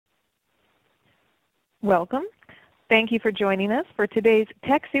Welcome. Thank you for joining us for today's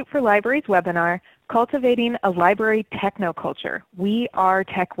TechSoup for Libraries webinar, Cultivating a Library Technoculture. We are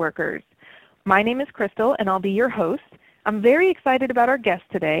tech workers. My name is Crystal and I'll be your host. I'm very excited about our guests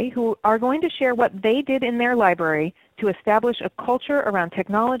today who are going to share what they did in their library to establish a culture around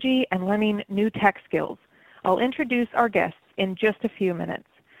technology and learning new tech skills. I'll introduce our guests in just a few minutes.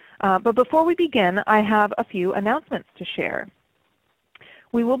 But before we begin, I have a few announcements to share.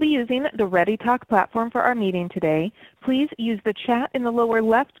 We will be using the ReadyTalk platform for our meeting today. Please use the chat in the lower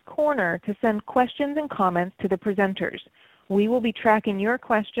left corner to send questions and comments to the presenters. We will be tracking your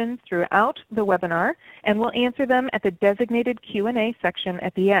questions throughout the webinar and will answer them at the designated Q&A section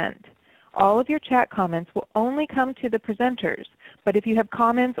at the end. All of your chat comments will only come to the presenters, but if you have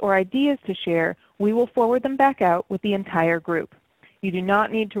comments or ideas to share, we will forward them back out with the entire group. You do not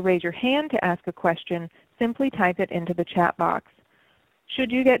need to raise your hand to ask a question. Simply type it into the chat box. Should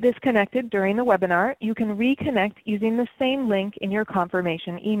you get disconnected during the webinar, you can reconnect using the same link in your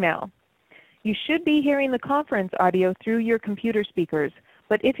confirmation email. You should be hearing the conference audio through your computer speakers,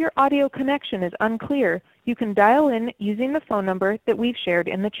 but if your audio connection is unclear, you can dial in using the phone number that we've shared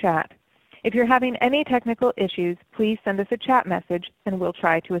in the chat. If you're having any technical issues, please send us a chat message and we'll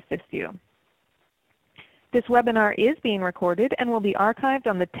try to assist you. This webinar is being recorded and will be archived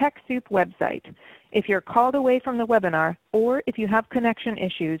on the TechSoup website. If you're called away from the webinar or if you have connection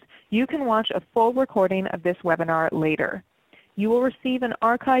issues, you can watch a full recording of this webinar later. You will receive an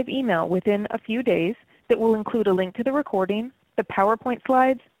archive email within a few days that will include a link to the recording, the PowerPoint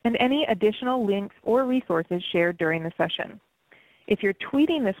slides, and any additional links or resources shared during the session. If you're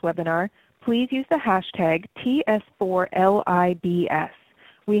tweeting this webinar, please use the hashtag TS4LIBS.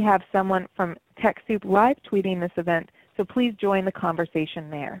 We have someone from TechSoup live tweeting this event, so please join the conversation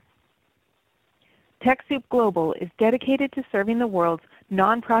there. TechSoup Global is dedicated to serving the world's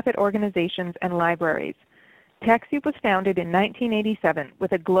nonprofit organizations and libraries. TechSoup was founded in 1987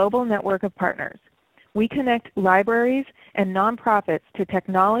 with a global network of partners. We connect libraries and nonprofits to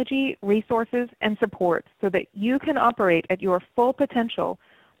technology, resources, and support so that you can operate at your full potential,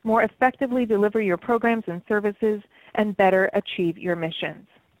 more effectively deliver your programs and services, and better achieve your missions.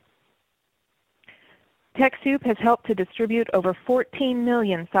 TechSoup has helped to distribute over 14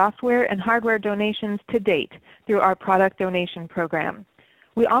 million software and hardware donations to date through our product donation program.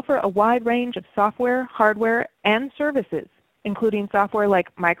 We offer a wide range of software, hardware, and services, including software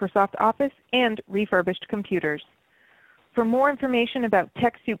like Microsoft Office and refurbished computers. For more information about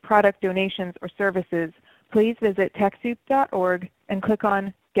TechSoup product donations or services, please visit TechSoup.org and click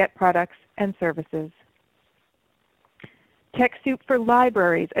on Get Products and Services. TechSoup for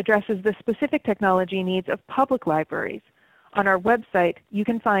Libraries addresses the specific technology needs of public libraries. On our website, you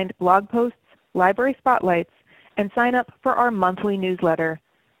can find blog posts, library spotlights, and sign up for our monthly newsletter.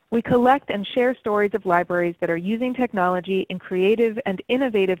 We collect and share stories of libraries that are using technology in creative and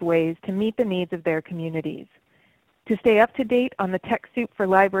innovative ways to meet the needs of their communities. To stay up to date on the TechSoup for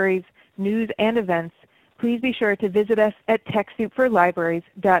Libraries news and events, please be sure to visit us at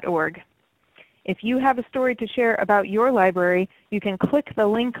TechSoupForLibraries.org. If you have a story to share about your library, you can click the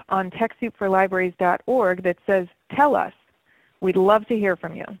link on TechSoupForLibraries.org that says, Tell Us. We'd love to hear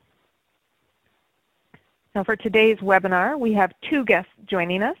from you. Now for today's webinar, we have two guests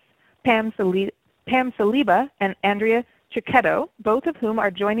joining us, Pam Saliba and Andrea Cecchetto, both of whom are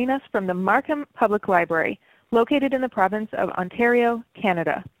joining us from the Markham Public Library, located in the province of Ontario,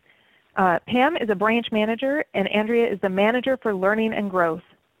 Canada. Pam is a branch manager and Andrea is the manager for learning and growth.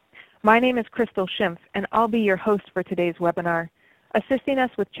 My name is Crystal Schimpf, and I'll be your host for today's webinar. Assisting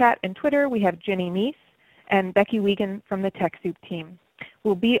us with chat and Twitter, we have Ginny Meese and Becky Wiegand from the TechSoup team.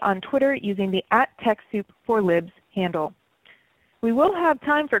 We'll be on Twitter using the @TechSoupForLibs handle. We will have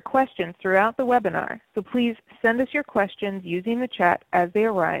time for questions throughout the webinar, so please send us your questions using the chat as they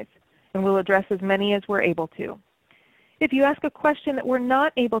arise, and we'll address as many as we're able to. If you ask a question that we're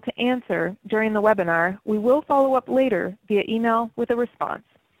not able to answer during the webinar, we will follow up later via email with a response.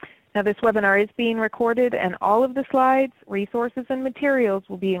 Now this webinar is being recorded and all of the slides, resources, and materials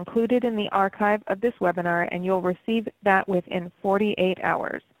will be included in the archive of this webinar and you'll receive that within 48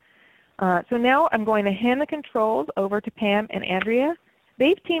 hours. So now I'm going to hand the controls over to Pam and Andrea.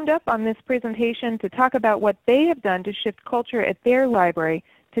 They've teamed up on this presentation to talk about what they have done to shift culture at their library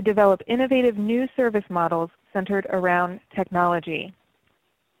to develop innovative new service models centered around technology.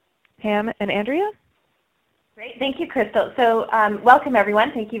 Pam and Andrea? Great, thank you, Crystal. So welcome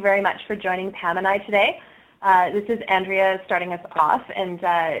everyone. Thank you very much for joining Pam and I today. This is Andrea starting us off, and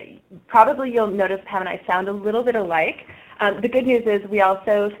probably you'll notice Pam and I sound a little bit alike. The good news is we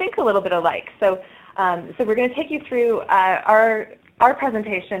also think a little bit alike. So we're going to take you through our our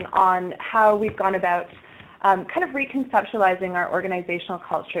presentation on how we've gone about kind of reconceptualizing our organizational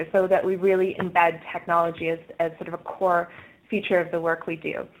culture so that we really embed technology as sort of a core feature of the work we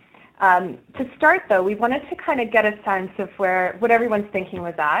do. To start, though, we wanted to kind of get a sense of what everyone's thinking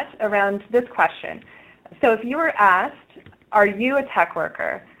was at around this question. So if you were asked, are you a tech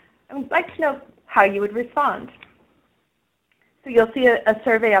worker? I would like to know how you would respond. So you'll see a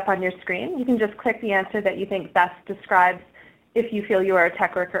survey up on your screen. You can just click the answer that you think best describes if you feel you are a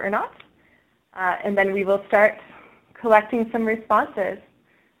tech worker or not. And then we will start collecting some responses.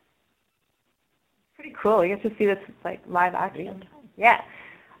 Pretty cool. You get to see this like live action. Yeah.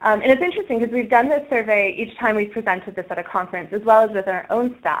 And it's interesting because we've done this survey each time we've presented this at a conference as well as with our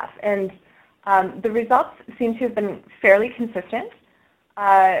own staff. And the results seem to have been fairly consistent.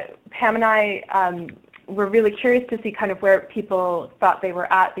 Pam and I were really curious to see kind of where people thought they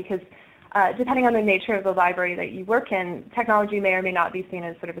were at because depending on the nature of the library that you work in, technology may or may not be seen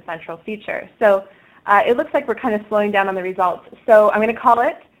as sort of a central feature. So it looks like we're kind of slowing down on the results. So I'm going to call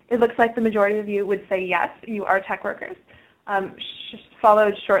it. It looks like the majority of you would say yes, you are tech workers,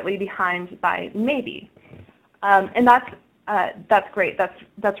 followed shortly behind by maybe. And that's great.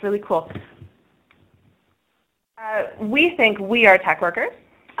 That's really cool. We think we are tech workers,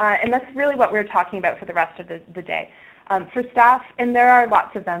 and that's really what we're talking about for the rest of the day. For staff, and there are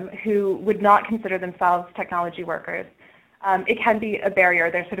lots of them who would not consider themselves technology workers, it can be a barrier,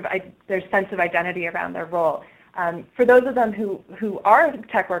 their sense of identity around their role. For those of them who are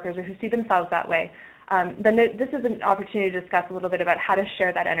tech workers or who see themselves that way, then this is an opportunity to discuss a little bit about how to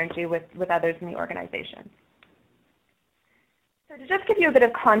share that energy with others in the organization. So to just give you a bit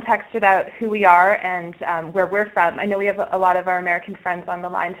of context about who we are and where we're from, I know we have a lot of our American friends on the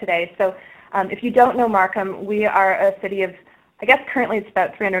line today. So if you don't know Markham, we are a city of, I guess currently it's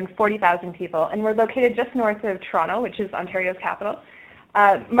about 340,000 people, and we're located just north of Toronto, which is Ontario's capital.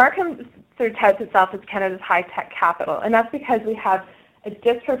 Markham sort of touts itself as Canada's high-tech capital, and that's because we have a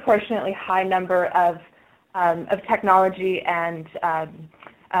disproportionately high number of technology and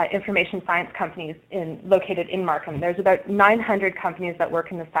information science companies located in Markham. There's about 900 companies that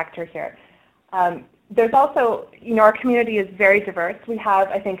work in the sector here. There's also, our community is very diverse. We have,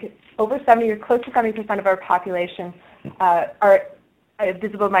 I think, over 70 or close to 70% of our population are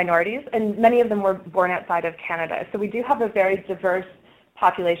visible minorities, and many of them were born outside of Canada. So we do have a very diverse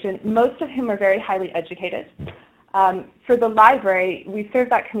population, most of whom are very highly educated. For the library, we serve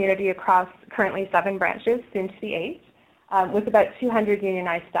that community across currently 7 branches, soon to be 8, with about 200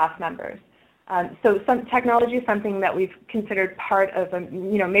 unionized staff members. So technology is something that we've considered part of a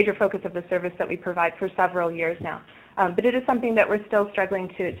major focus of the service that we provide for several years now. But it is something that we're still struggling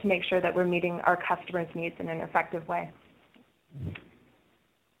to make sure that we're meeting our customers' needs in an effective way.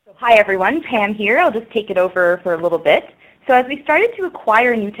 So, hi everyone, Pam here. I'll just take it over for a little bit. So as we started to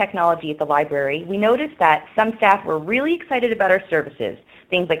acquire new technology at the library, we noticed that some staff were really excited about our services,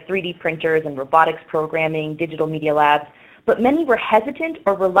 things like 3D printers and robotics programming, digital media labs, but many were hesitant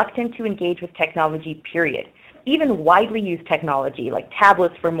or reluctant to engage with technology, period. Even widely used technology like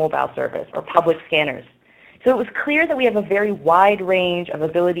tablets for mobile service or public scanners. So it was clear that we have a very wide range of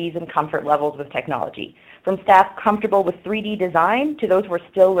abilities and comfort levels with technology, from staff comfortable with 3D design to those who are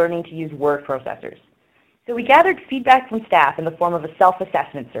still learning to use word processors. So we gathered feedback from staff in the form of a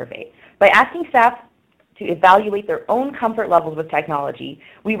self-assessment survey. By asking staff to evaluate their own comfort levels with technology,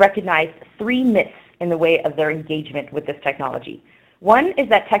 we recognized 3 myths in the way of their engagement with this technology. 1 is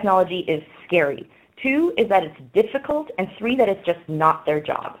that technology is scary. 2 is that it's difficult. And 3, that it's just not their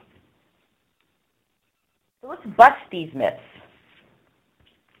job. So let's bust these myths.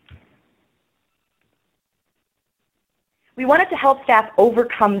 We wanted to help staff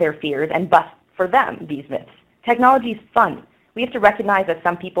overcome their fears and bust, for them, these myths. Technology is fun. We have to recognize that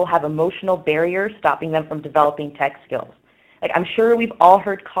some people have emotional barriers stopping them from developing tech skills. Like, I'm sure we've all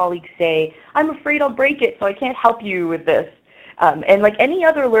heard colleagues say, I'm afraid I'll break it, so I can't help you with this. And like any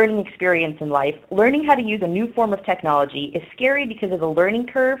other learning experience in life, learning how to use a new form of technology is scary because of the learning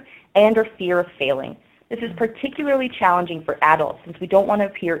curve and or fear of failing. This is particularly challenging for adults since we don't want to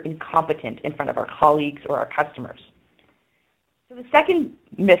appear incompetent in front of our colleagues or our customers. So the second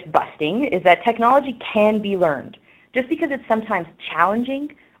myth busting is that technology can be learned. Just because it's sometimes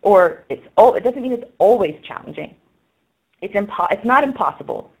challenging, or it doesn't mean it's always challenging. It's not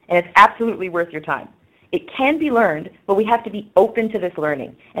impossible, and it's absolutely worth your time. It can be learned, but we have to be open to this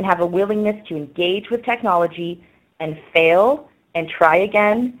learning and have a willingness to engage with technology and fail and try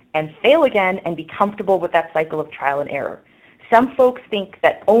again and fail again and be comfortable with that cycle of trial and error. Some folks think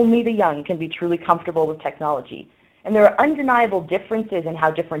that only the young can be truly comfortable with technology. And there are undeniable differences in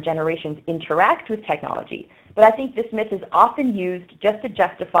how different generations interact with technology. But I think this myth is often used just to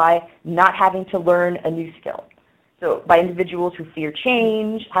justify not having to learn a new skill. So by individuals who fear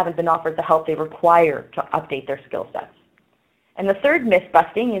change, haven't been offered the help they require to update their skill sets. And the third myth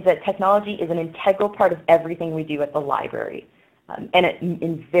busting is that technology is an integral part of everything we do at the library, and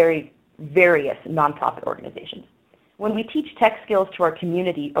in various nonprofit organizations. When we teach tech skills to our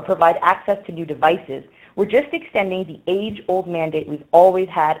community or provide access to new devices, we're just extending the age-old mandate we've always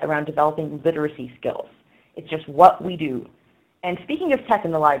had around developing literacy skills. It's just what we do. And speaking of tech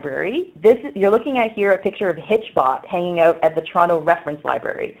in the library, you're looking at here a picture of Hitchbot hanging out at the Toronto Reference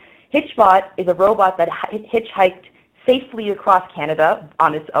Library. Hitchbot is a robot that hitchhiked safely across Canada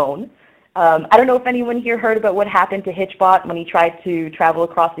on its own. I don't know if anyone here heard about what happened to Hitchbot when he tried to travel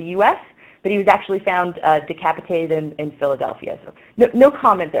across the U.S., but he was actually found decapitated in Philadelphia. So no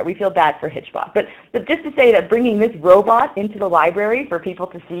comment there. We feel bad for Hitchbot. But just to say that bringing this robot into the library for people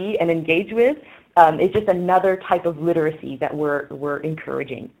to see and engage with is just another type of literacy that we're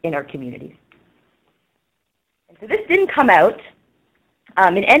encouraging in our communities. And so this didn't come out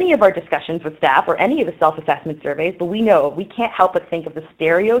in any of our discussions with staff or any of the self-assessment surveys, but we know we can't help but think of the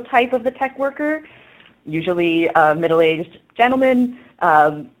stereotype of the tech worker, usually a middle-aged gentleman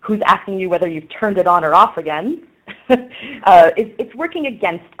who's asking you whether you've turned it on or off again. It's working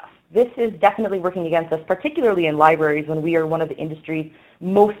against us. This is definitely working against us, particularly in libraries when we are one of the industries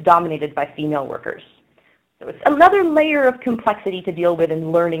most dominated by female workers. So it's another layer of complexity to deal with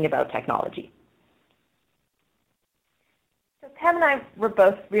in learning about technology. So Pam and I were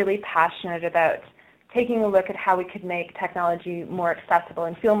both really passionate about taking a look at how we could make technology more accessible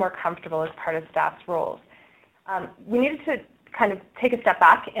and feel more comfortable as part of staff's roles. We needed to kind of take a step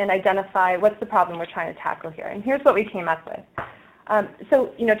back and identify what's the problem we're trying to tackle here. And here's what we came up with.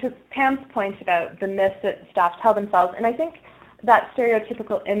 So, to Pam's point about the myths that staff tell themselves, and I think that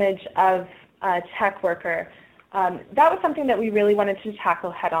stereotypical image of a tech worker, that was something that we really wanted to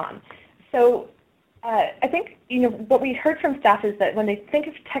tackle head on. So I think, what we heard from staff is that when they think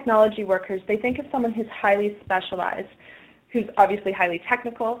of technology workers, they think of someone who's highly specialized, who's obviously highly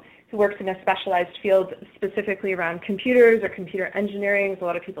technical, who works in a specialized field specifically around computers or computer engineering. A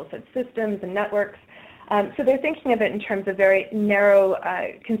lot of people said systems and networks. So they're thinking of it in terms of very narrow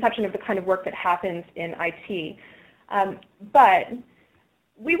conception of the kind of work that happens in IT. But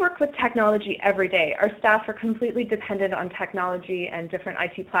we work with technology every day. Our staff are completely dependent on technology and different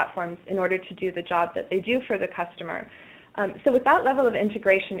IT platforms in order to do the job that they do for the customer. So with that level of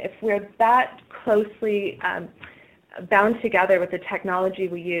integration, if we're that closely bound together with the technology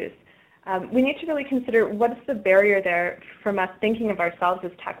we use, we need to really consider what's the barrier there from us thinking of ourselves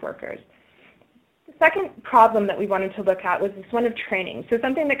as tech workers. The second problem that we wanted to look at was this one of training. So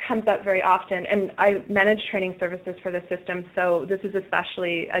something that comes up very often, and I manage training services for the system, so this is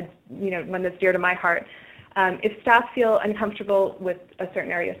especially one that's dear to my heart. If staff feel uncomfortable with a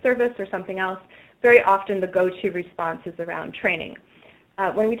certain area of service or something else, very often the go-to response is around training.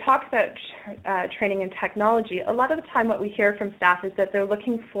 When we talk about training in technology, a lot of the time what we hear from staff is that they're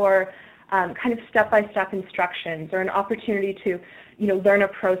looking for kind of step-by-step instructions or an opportunity to learn a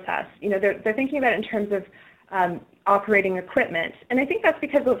process. They're thinking about it in terms of operating equipment. And I think that's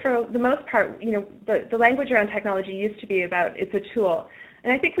because for the most part, the language around technology used to be about it's a tool.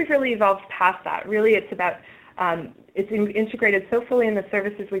 And I think we've really evolved past that. Really it's about, it's integrated so fully in the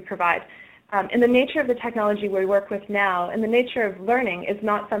services we provide. And the nature of the technology we work with now and the nature of learning is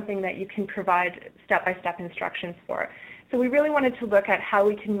not something that you can provide step-by-step instructions for. So we really wanted to look at how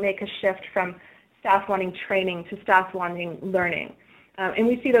we can make a shift from staff wanting training to staff wanting learning. And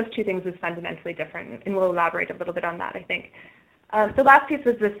we see those two things as fundamentally different, and we'll elaborate a little bit on that, I think. The last piece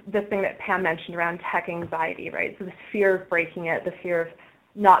was this thing that Pam mentioned around tech anxiety, right? So the fear of breaking it, the fear of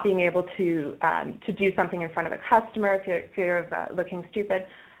not being able to do something in front of a customer, fear of looking stupid.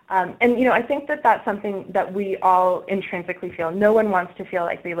 And I think that that's something that we all intrinsically feel. No one wants to feel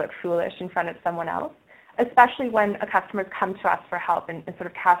like they look foolish in front of someone else, especially when a customer comes to us for help and sort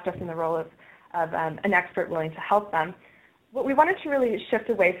of cast us in the role of an expert willing to help them. What we wanted to really shift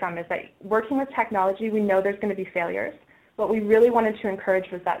away from is that working with technology, we know there's going to be failures. What we really wanted to encourage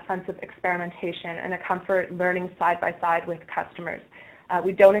was that sense of experimentation and a comfort learning side by side with customers.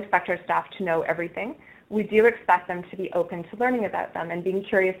 We don't expect our staff to know everything. We do expect them to be open to learning about them and being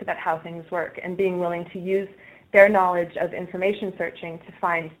curious about how things work and being willing to use their knowledge of information searching to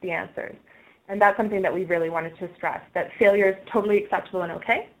find the answers. And that's something that we really wanted to stress, that failure is totally acceptable and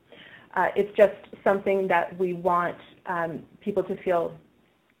okay. It's just something that we want people to feel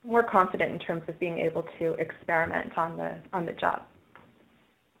more confident in terms of being able to experiment on the job.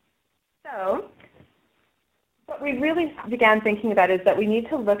 So What we really began thinking about is that we need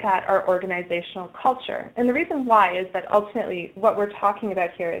to look at our organizational culture. And the reason why is that ultimately what we're talking about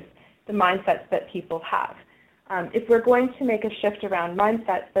here is the mindsets that people have. If we're going to make a shift around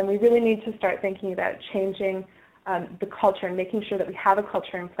mindsets, then we really need to start thinking about changing the culture and making sure that we have a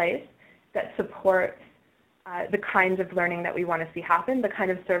culture in place that supports the kinds of learning that we want to see happen, the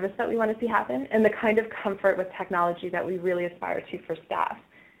kind of service that we want to see happen, and the kind of comfort with technology that we really aspire to for staff.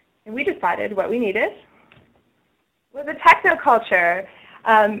 And we decided what we needed was a technoculture,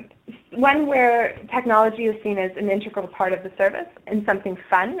 one where technology is seen as an integral part of the service and something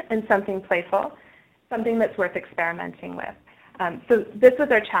fun and something playful, something that's worth experimenting with. So this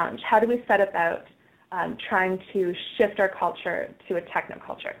was our challenge. How do we set about trying to shift our culture to a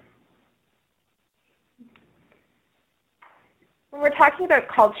technoculture? When we're talking about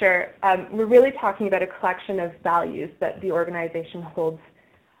culture, we're really talking about a collection of values that the organization holds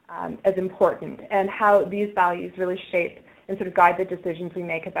as important, and how these values really shape and sort of guide the decisions we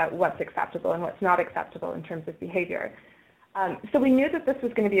make about what's acceptable and what's not acceptable in terms of behavior. So we knew that this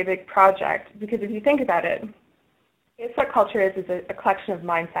was going to be a big project, because if you think about it, it's what culture is a collection of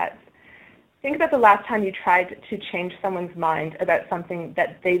mindsets. Think about the last time you tried to change someone's mind about something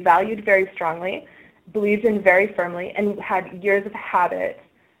that they valued very strongly, believed in very firmly, and had years of habit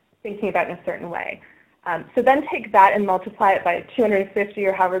thinking about in a certain way. So then take that and multiply it by 250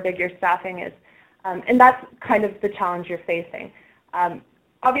 or however big your staffing is, and that's kind of the challenge you're facing.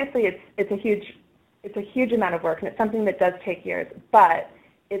 Obviously, it's a huge amount of work, and it's something that does take years, but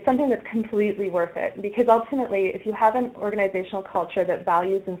it's something that's completely worth it, because ultimately, if you have an organizational culture that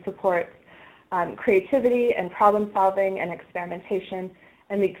values and supports creativity and problem solving and experimentation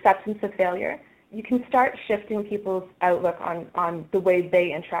and the acceptance of failure, you can start shifting people's outlook on the way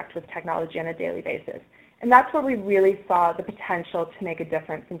they interact with technology on a daily basis. And that's where we really saw the potential to make a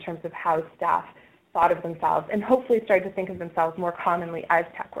difference in terms of how staff thought of themselves, and hopefully started to think of themselves more commonly as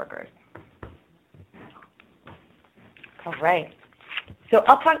tech workers. All right. So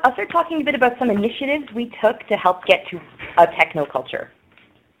I'll start talking a bit about some initiatives we took to help get to a technoculture.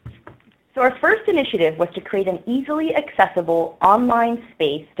 So our first initiative was to create an easily accessible online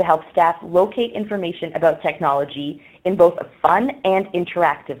space to help staff locate information about technology in both a fun and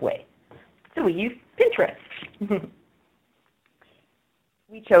interactive way. So we used Pinterest.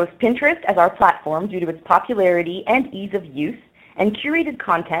 We chose Pinterest as our platform due to its popularity and ease of use, and curated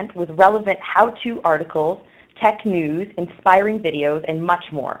content with relevant how-to articles, tech news, inspiring videos, and much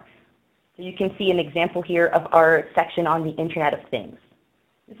more. So you can see an example here of our section on the Internet of Things.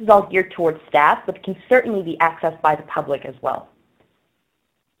 This is all geared towards staff, but can certainly be accessed by the public as well.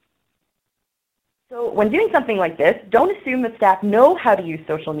 So when doing something like this, don't assume that staff know how to use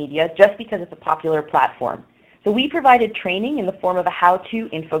social media just because it's a popular platform. So we provided training in the form of a how-to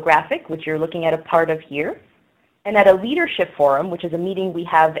infographic, which you're looking at a part of here. And at a leadership forum, which is a meeting we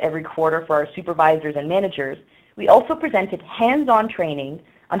have every quarter for our supervisors and managers, we also presented hands-on training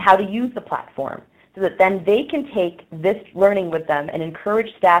on how to use the platform, so that then they can take this learning with them and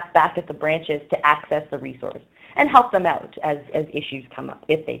encourage staff back at the branches to access the resource and help them out as issues come up,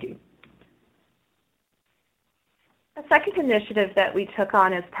 if they do. A second initiative that we took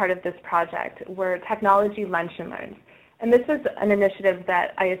on as part of this project were technology lunch and learns. And this was an initiative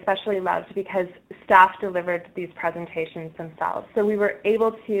that I especially loved because staff delivered these presentations themselves. So we were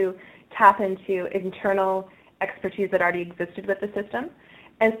able to tap into internal expertise that already existed with the system.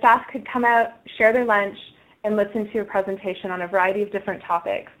 And staff could come out, share their lunch, and listen to a presentation on a variety of different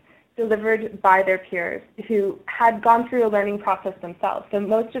topics delivered by their peers who had gone through a learning process themselves. So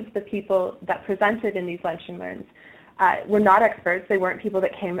most of the people that presented in these lunch and learns were not experts. They weren't people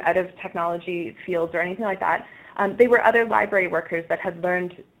that came out of technology fields or anything like that. They were other library workers that had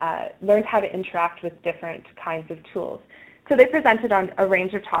learned how to interact with different kinds of tools. So they presented on a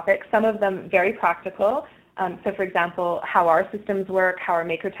range of topics, some of them very practical. So for example, how our systems work, how our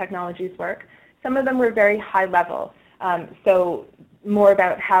maker technologies work. Some of them were very high level. So more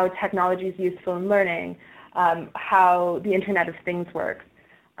about how technology is useful in learning, how the Internet of Things works.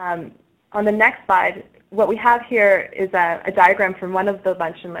 On the next slide, what we have here is a diagram from one of the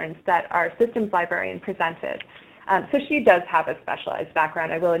lunch and learns that our systems librarian presented. So she does have a specialized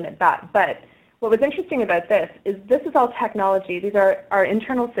background, I will admit that. But what was interesting about this is all technology. These are our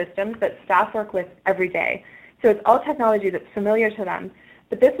internal systems that staff work with every day. So it's all technology that's familiar to them.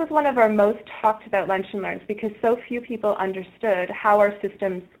 But this was one of our most talked about lunch and learns because so few people understood how our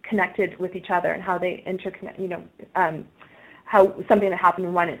systems connected with each other and how they interconnect, how something that happened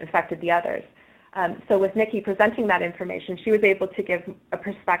in one affected the others. So with Nikki presenting that information, she was able to give a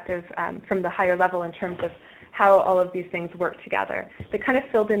perspective from the higher level in terms of how all of these things work together. They kind of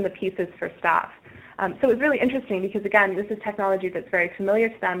filled in the pieces for staff. So it was really interesting because, again, this is technology that's very familiar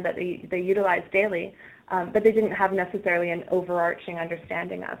to them that they utilize daily, but they didn't have necessarily an overarching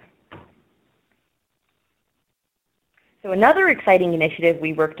understanding of. So another exciting initiative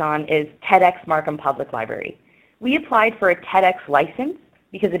we worked on is TEDx Markham Public Library. We applied for a TEDx license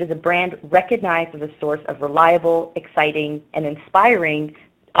because it is a brand recognized as a source of reliable, exciting, and inspiring,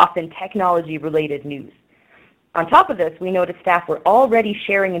 often technology-related news. On top of this, we noticed staff were already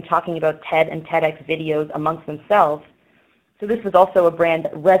sharing and talking about TED and TEDx videos amongst themselves, so this was also a brand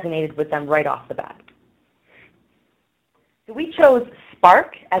that resonated with them right off the bat. So we chose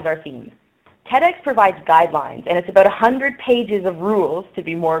Spark as our theme. TEDx provides guidelines, and it's about 100 pages of rules, to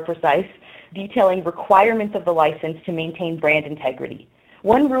be more precise, detailing requirements of the license to maintain brand integrity.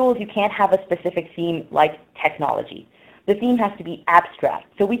 One rule is you can't have a specific theme like technology. The theme has to be abstract.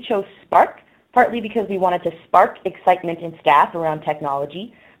 So we chose Spark, partly because we wanted to spark excitement in staff around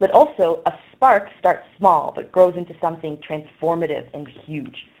technology, but also a spark starts small but grows into something transformative and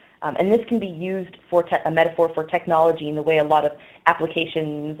huge. And this can be used for a metaphor for technology in the way a lot of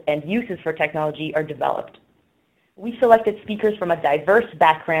applications and uses for technology are developed. We selected speakers from a diverse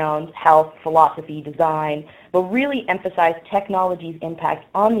background, health, philosophy, design, but really emphasized technology's impact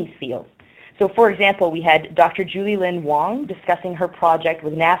on these fields. So for example, we had Dr. Julie Lynn Wong discussing her project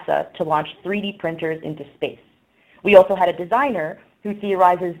with NASA to launch 3D printers into space. We also had a designer who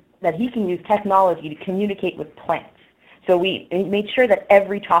theorizes that he can use technology to communicate with plants. So we made sure that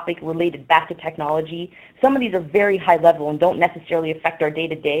every topic related back to technology. Some of these are very high level and don't necessarily affect our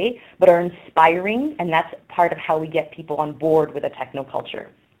day-to-day, but are inspiring, and that's part of how we get people on board with a technoculture.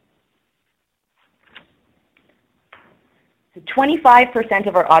 So 25%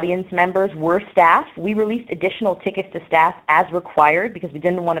 of our audience members were staff. We released additional tickets to staff as required because we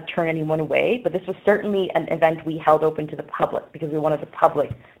didn't want to turn anyone away, but this was certainly an event we held open to the public because we wanted the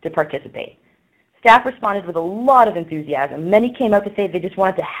public to participate. Staff responded with a lot of enthusiasm. Many came out to say they just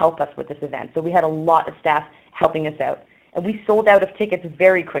wanted to help us with this event. So we had a lot of staff helping us out. And we sold out of tickets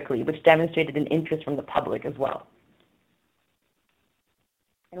very quickly, which demonstrated an interest from the public as well.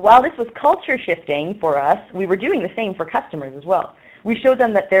 And while this was culture shifting for us, we were doing the same for customers as well. We showed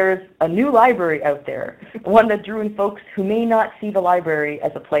them that there's a new library out there, one that drew in folks who may not see the library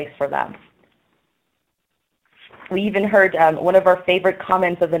as a place for them. We even heard one of our favorite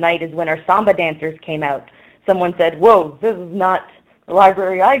comments of the night is when our samba dancers came out. Someone said, "Whoa, this is not the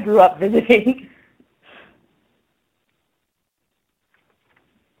library I grew up visiting."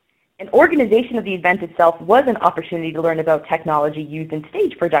 An organization of the event itself was an opportunity to learn about technology used in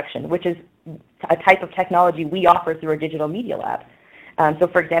stage production, which is a type of technology we offer through our digital media lab. So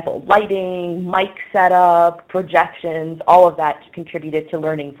for example, lighting, mic setup, projections, all of that contributed to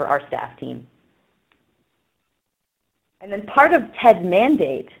learning for our staff team. And then part of TED's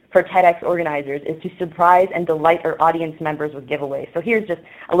mandate for TEDx organizers is to surprise and delight our audience members with giveaways. So here's just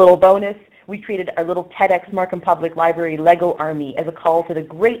a little bonus. We created our little TEDx Markham Public Library Lego Army as a call to the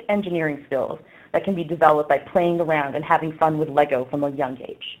great engineering skills that can be developed by playing around and having fun with Lego from a young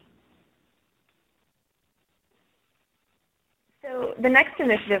age. So the next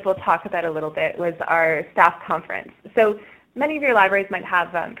initiative we'll talk about a little bit was our staff conference. So many of your libraries might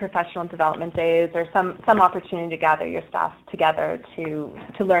have professional development days or some opportunity to gather your staff together to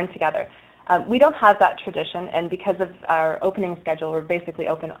learn together. We don't have that tradition, and because of our opening schedule, we're basically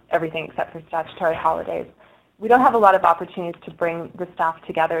open everything except for statutory holidays. We don't have a lot of opportunities to bring the staff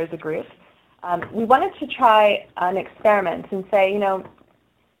together as a group. We wanted to try an experiment and say, you know,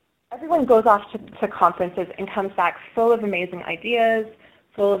 everyone goes off to conferences and comes back full of amazing ideas,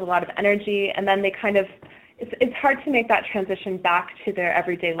 full of a lot of energy, and then they kind of, it's hard to make that transition back to their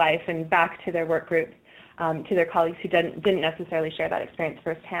everyday life and back to their work groups, to their colleagues who didn't necessarily share that experience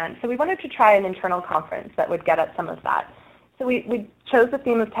firsthand. So we wanted to try an internal conference that would get at some of that. So we chose the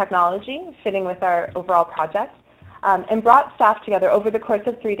theme of technology, fitting with our overall project, and brought staff together over the course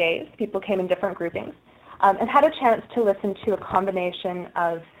of 3 days. People came in different groupings, and had a chance to listen to a combination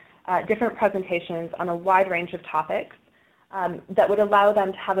of different presentations on a wide range of topics that would allow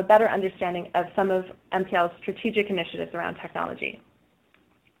them to have a better understanding of some of MPL's strategic initiatives around technology.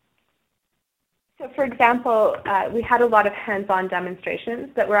 So for example, we had a lot of hands-on demonstrations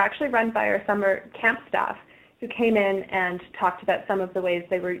that were actually run by our summer camp staff who came in and talked about some of the ways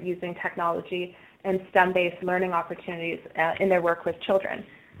they were using technology and STEM-based learning opportunities in their work with children.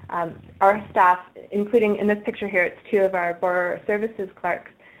 Our staff, including in this picture here, it's 2 of our borrower services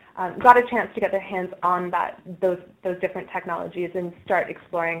clerks, got a chance to get their hands on those different technologies and start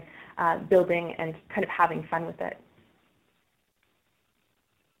exploring, building, and kind of having fun with it.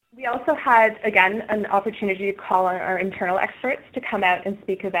 We also had, again, an opportunity to call on our internal experts to come out and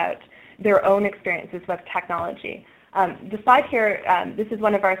speak about their own experiences with technology. The slide here, this is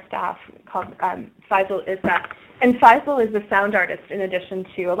one of our staff called Faisal Issa. And Faisal is a sound artist in addition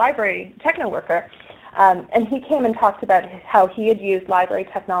to a library techno worker. And he came and talked about how he had used library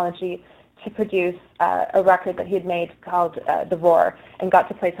technology to produce a record that he had made called The Roar, and got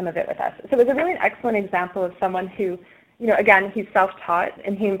to play some of it with us. So it was a really excellent example of someone who, again, he's self-taught,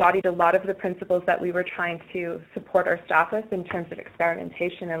 and he embodied a lot of the principles that we were trying to support our staff with in terms of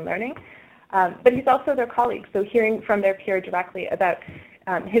experimentation and learning. But he's also their colleague, so hearing from their peer directly about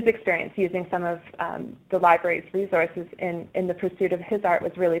his experience using some of the library's resources in the pursuit of his art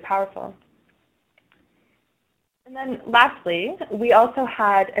was really powerful. And then lastly, we also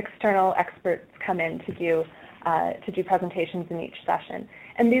had external experts come in to do presentations in each session.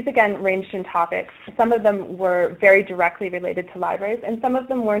 And these, again, ranged in topics. Some of them were very directly related to libraries, and some of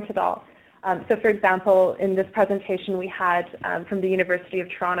them weren't at all. So for example, in this presentation we had from the University of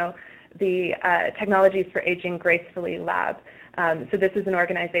Toronto, the Technologies for Aging Gracefully Lab. So this is an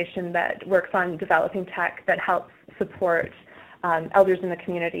organization that works on developing tech that helps support elders in the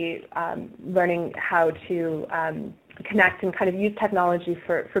community learning how to connect and kind of use technology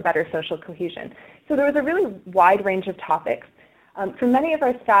for better social cohesion. So there was a really wide range of topics. For many of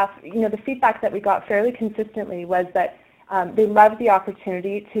our staff, the feedback that we got fairly consistently was that they loved the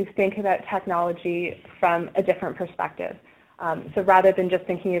opportunity to think about technology from a different perspective. So rather than just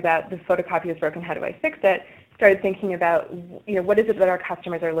thinking about the photocopy is broken, how do I fix it, started thinking about what is it that our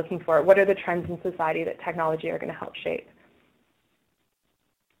customers are looking for, what are the trends in society that technology are going to help shape.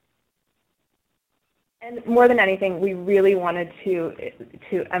 And more than anything, we really wanted to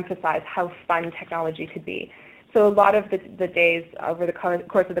emphasize how fun technology could be. So a lot of the days over the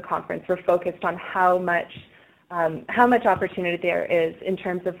course of the conference were focused on how much opportunity there is in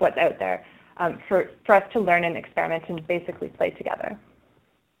terms of what's out there for us to learn and experiment and basically play together.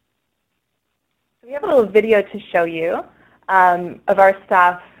 So we have a little video to show you of our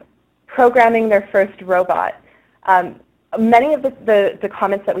staff programming their first robot. Many of the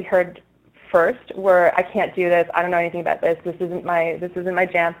comments that we heard first were, I can't do this, I don't know anything about this, this isn't my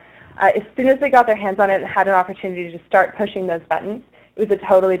jam. As soon as they got their hands on it and had an opportunity to start pushing those buttons, it was a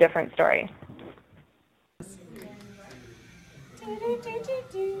totally different story.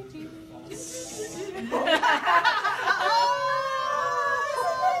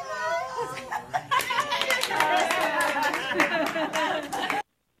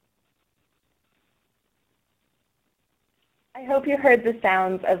 I hope you heard the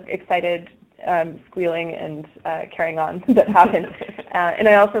sounds of excited squealing and carrying on that happened. And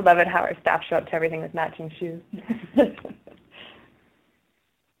I also love it how our staff show up to everything with matching shoes.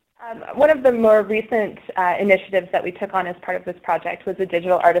 One of the more recent initiatives that we took on as part of this project was a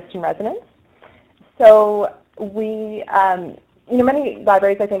digital artist in residence. So we, many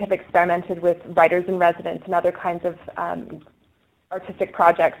libraries I think have experimented with writers in residence and other kinds of artistic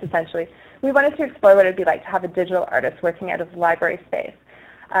projects essentially. We wanted to explore what it would be like to have a digital artist working out of library space.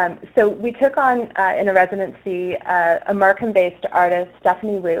 So we took on in a residency a Markham-based artist,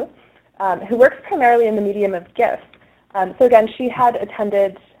 Stephanie Liu, who works primarily in the medium of GIF. So again, she had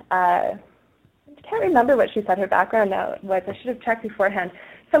attended, I can't remember what she said her background now was, I should have checked beforehand,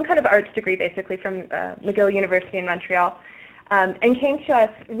 some kind of arts degree basically from McGill University in Montreal, and came to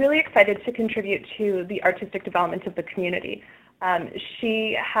us really excited to contribute to the artistic development of the community.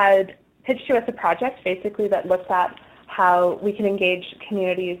 She had pitched to us a project basically that looked at how we can engage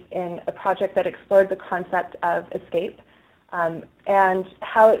communities in a project that explored the concept of escape and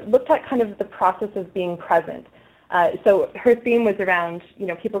how it looked at kind of the process of being present. So her theme was around,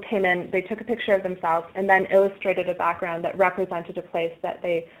 people came in, they took a picture of themselves and then illustrated a background that represented a place that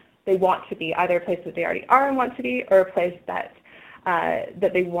they want to be, either a place that they already are and want to be, or a place that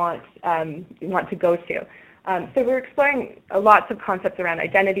they want to go to. So we're exploring lots of concepts around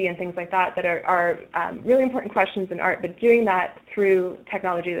identity and things like that that are really important questions in art, but doing that through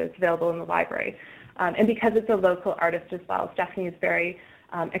technology that's available in the library. And because it's a local artist as well, Stephanie is very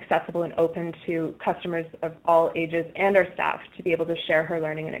accessible and open to customers of all ages and our staff to be able to share her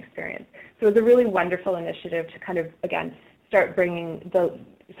learning and experience. So it was a really wonderful initiative to kind of, again, start bringing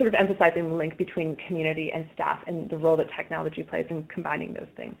sort of emphasizing the link between community and staff and the role that technology plays in combining those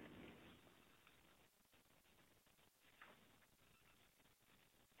things.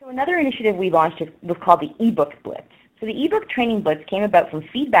 So another initiative we launched was called the eBook Blitz. So the eBook Training Blitz came about from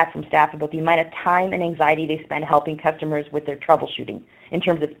feedback from staff about the amount of time and anxiety they spend helping customers with their troubleshooting in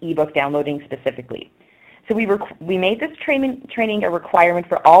terms of ebook downloading specifically. So we made this training a requirement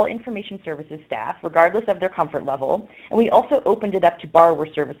for all information services staff, regardless of their comfort level, and we also opened it up to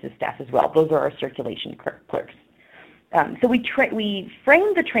borrower services staff as well. Those are our circulation clerks. So we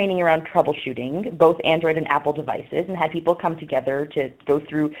framed the training around troubleshooting both Android and Apple devices and had people come together to go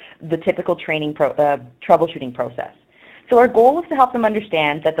through the typical troubleshooting process. So our goal was to help them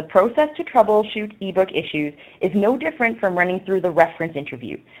understand that the process to troubleshoot ebook issues is no different from running through the reference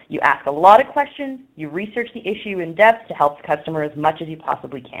interview. You ask a lot of questions, you research the issue in depth to help the customer as much as you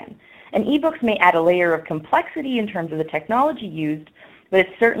possibly can. And ebooks may add a layer of complexity in terms of the technology used, but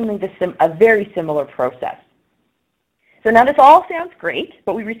it's certainly a very similar process. So now this all sounds great,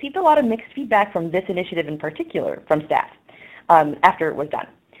 but we received a lot of mixed feedback from this initiative in particular from staff after it was done.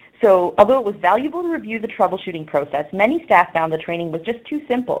 So although it was valuable to review the troubleshooting process, many staff found the training was just too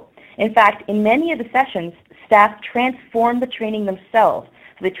simple. In fact, in many of the sessions, staff transformed the training themselves.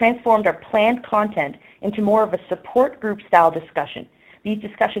 So they transformed our planned content into more of a support group style discussion. These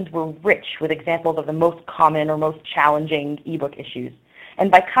discussions were rich with examples of the most common or most challenging ebook issues.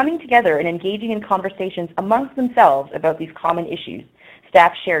 And by coming together and engaging in conversations amongst themselves about these common issues,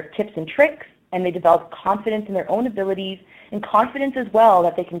 staff shared tips and tricks, and they developed confidence in their own abilities and confidence as well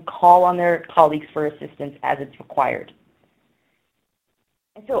that they can call on their colleagues for assistance as it's required.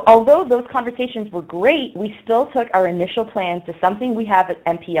 And so although those conversations were great, we still took our initial plans to something we have at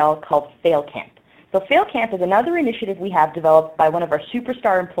MPL called Fail Camp. So Fail Camp is another initiative we have developed by one of our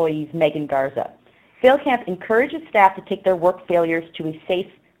superstar employees, Megan Garza. Fail Camp encourages staff to take their work failures to a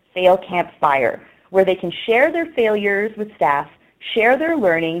safe fail campfire, where they can share their failures with staff, share their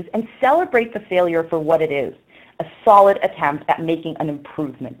learnings, and celebrate the failure for what it is, a solid attempt at making an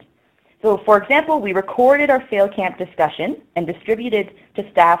improvement. So for example, we recorded our Fail Camp discussion and distributed to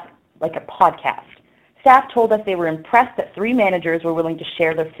staff like a podcast. Staff told us they were impressed that 3 managers were willing to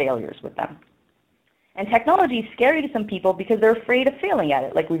share their failures with them. And technology is scary to some people because they're afraid of failing at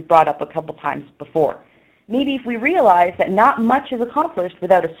it, like we've brought up a couple times before. Maybe if we realize that not much is accomplished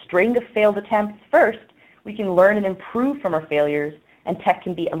without a string of failed attempts first, we can learn and improve from our failures, and tech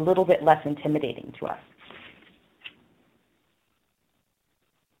can be a little bit less intimidating to us.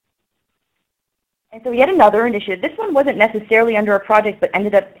 And so yet another initiative. This one wasn't necessarily under a project, but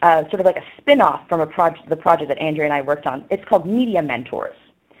ended up sort of like a spin-off from the project that Andrea and I worked on. It's called Media Mentors.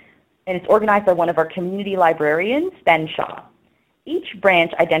 And it's organized by one of our community librarians, Ben Shaw. Each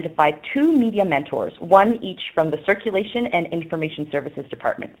branch identified 2 media mentors, one each from the Circulation and Information Services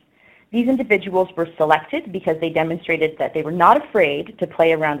departments. These individuals were selected because they demonstrated that they were not afraid to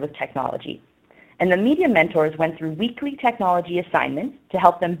play around with technology. And the media mentors went through weekly technology assignments to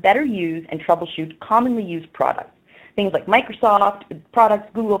help them better use and troubleshoot commonly used products, things like Microsoft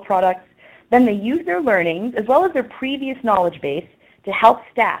products, Google products. Then they used their learnings as well as their previous knowledge base to help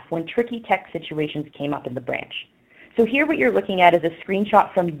staff when tricky tech situations came up in the branch. So here what you're looking at is a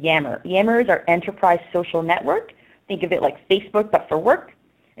screenshot from Yammer. Yammer is our enterprise social network. Think of it like Facebook, but for work.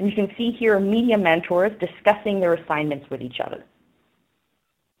 And you can see here media mentors discussing their assignments with each other.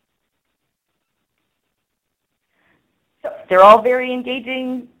 So they're all very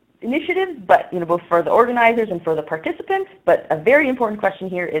engaging initiatives, but both for the organizers and for the participants. But a very important question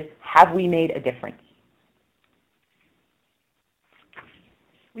here is, have we made a difference?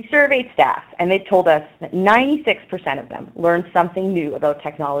 We surveyed staff, and they told us that 96% of them learned something new about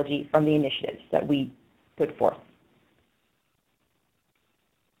technology from the initiatives that we put forth.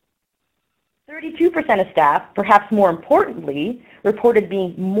 32% of staff, perhaps more importantly, reported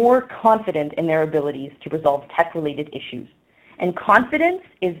being more confident in their abilities to resolve tech-related issues. And confidence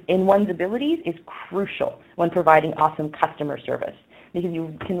in one's abilities is crucial when providing awesome customer service, because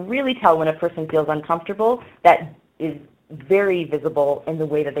you can really tell when a person feels uncomfortable. That is very visible in the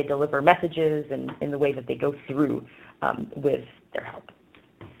way that they deliver messages and in the way that they go through with their help.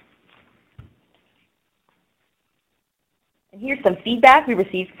 And here's some feedback we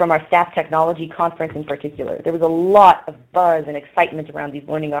received from our staff technology conference in particular. There was a lot of buzz and excitement around these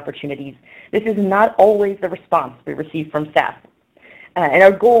learning opportunities. This is not always the response we received from staff. And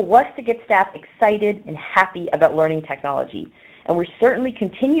our goal was to get staff excited and happy about learning technology. And we're certainly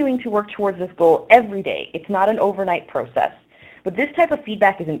continuing to work towards this goal every day. It's not an overnight process. But this type of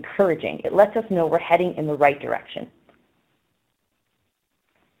feedback is encouraging. It lets us know we're heading in the right direction.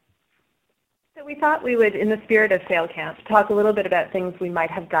 So we thought we would, in the spirit of Fail Camp, talk a little bit about things we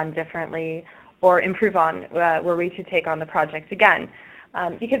might have done differently or improve on were we to take on the project again.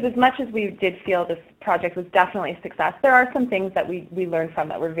 Because as much as we did feel this project was definitely a success, there are some things that we learned from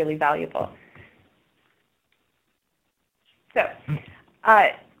that were really valuable. So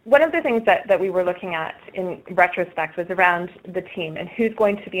one of the things that we were looking at in retrospect was around the team and who's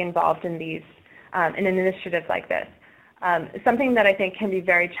going to be involved in these in an initiative like this. Something that I think can be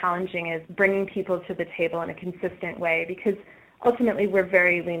very challenging is bringing people to the table in a consistent way, because ultimately we're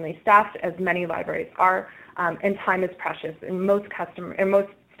very leanly staffed, as many libraries are, and time is precious, and most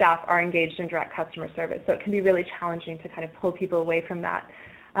staff are engaged in direct customer service, so it can be really challenging to kind of pull people away from that.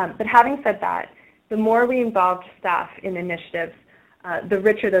 But having said that, the more we involved staff in initiatives, the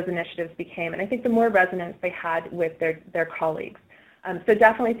richer those initiatives became, and I think the more resonance they had with their colleagues. So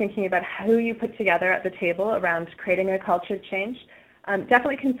definitely thinking about who you put together at the table around creating a culture change.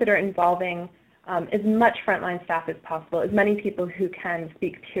 Definitely consider involving as much frontline staff as possible, as many people who can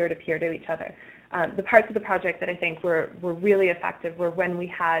speak peer-to-peer to each other. The parts of the project that I think were really effective were when we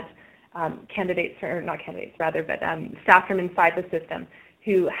had staff from inside the system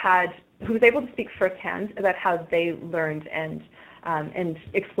who was able to speak firsthand about how they learned and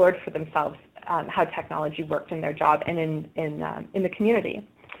explored for themselves how technology worked in their job and in the community.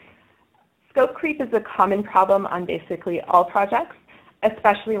 Scope creep is a common problem on basically all projects,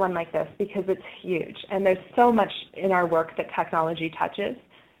 especially one like this, because it's huge and there's so much in our work that technology touches.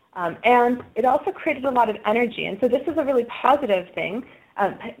 And it also created a lot of energy, and so this is a really positive thing.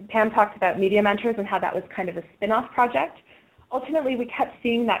 Pam talked about Media Mentors and how that was kind of a spin-off project. Ultimately, we kept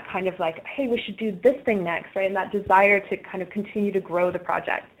seeing that kind of like, hey, we should do this thing next, right? And that desire to kind of continue to grow the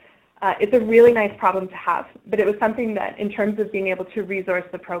project. It's a really nice problem to have, but it was something that, in terms of being able to resource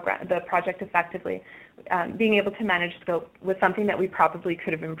the project effectively, being able to manage scope was something that we probably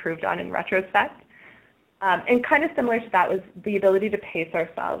could have improved on in retrospect. And kind of similar to that was the ability to pace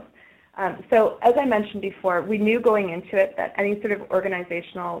ourselves. So as I mentioned before, we knew going into it that any sort of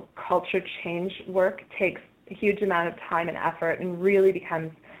organizational culture change work takes a huge amount of time and effort and really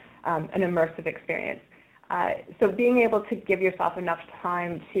becomes an immersive experience. So being able to give yourself enough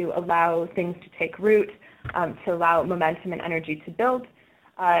time to allow things to take root, to allow momentum and energy to build,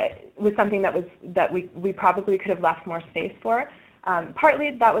 was something that we probably could have left more space for.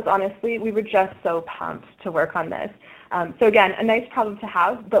 Partly that was honestly, we were just so pumped to work on this. So again, a nice problem to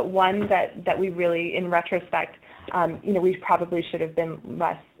have, but one that we really, in retrospect, we probably should have been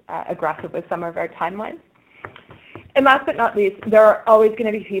less aggressive with some of our timelines. And last but not least, there are always going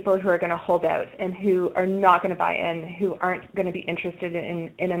to be people who are going to hold out and who are not going to buy in, who aren't going to be interested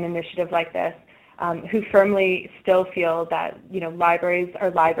in an initiative like this, who firmly still feel that libraries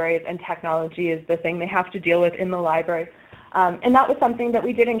are libraries and technology is the thing they have to deal with in the library. And that was something that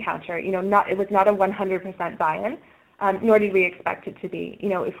we did encounter. It was not a 100% buy-in, nor did we expect it to be.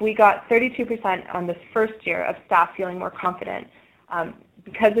 If we got 32% on this first year of staff feeling more confident,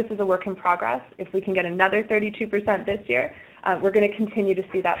 because this is a work in progress, if we can get another 32% this year, we're going to continue to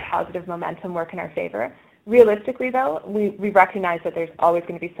see that positive momentum work in our favor. Realistically, though, we recognize that there's always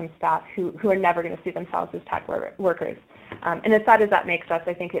going to be some staff who are never going to see themselves as tech workers. And as sad as that makes us,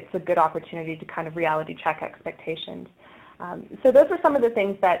 I think it's a good opportunity to kind of reality check expectations. So those are some of the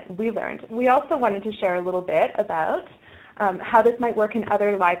things that we learned. We also wanted to share a little bit about how this might work in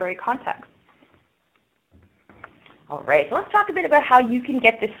other library contexts. All right, so let's talk a bit about how you can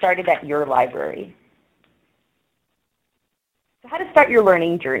get this started at your library. So how to start your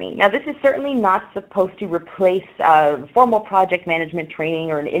learning journey. Now, this is certainly not supposed to replace formal project management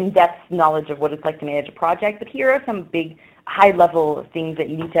training or an in-depth knowledge of what it's like to manage a project, but here are some big high-level things that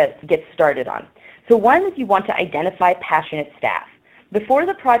you need to get started on. So one is you want to identify passionate staff. Before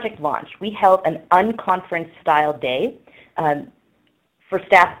the project launch, we held an unconference-style day for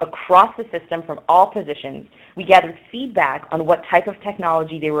staff across the system from all positions. We gathered feedback on what type of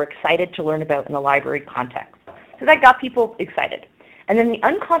technology they were excited to learn about in the library context. So that got people excited. And then the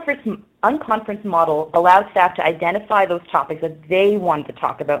unconference model allowed staff to identify those topics that they wanted to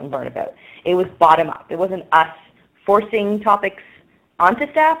talk about and learn about. It was bottom up. It wasn't us forcing topics onto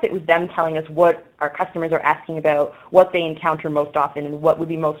staff. It was them telling us what our customers are asking about, what they encounter most often, and what would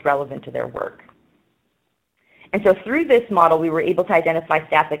be most relevant to their work. And so through this model, we were able to identify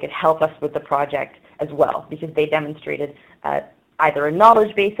staff that could help us with the project as well, because they demonstrated either a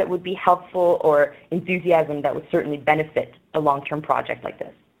knowledge base that would be helpful or enthusiasm that would certainly benefit a long-term project like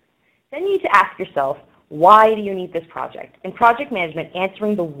this. Then you need to ask yourself, why do you need this project? In project management,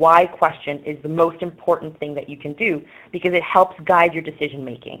 answering the why question is the most important thing that you can do, because it helps guide your decision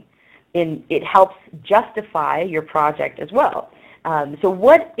making. And it helps justify your project as well. So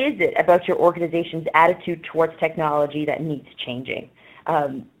what is it about your organization's attitude towards technology that needs changing?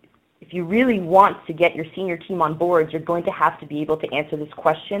 If you really want to get your senior team on board, you're going to have to be able to answer this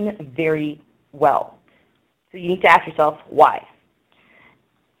question very well. So you need to ask yourself, why?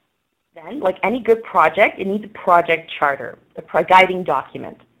 Then, like any good project, it needs a project charter, a guiding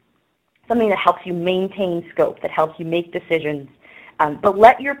document, something that helps you maintain scope, that helps you make decisions, But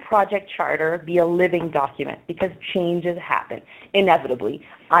let your project charter be a living document, because changes happen inevitably.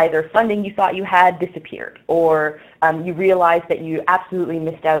 Either funding you thought you had disappeared, or you realized that you absolutely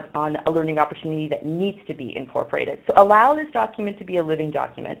missed out on a learning opportunity that needs to be incorporated. So allow this document to be a living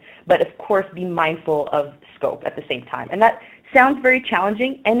document, but of course be mindful of scope at the same time. And that sounds very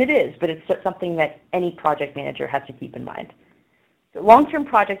challenging, and it is, but it's something that any project manager has to keep in mind. So long-term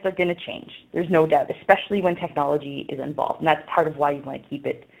projects are going to change, there's no doubt, especially when technology is involved, and that's part of why you want to keep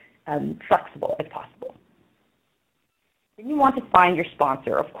it flexible as possible. Then you want to find your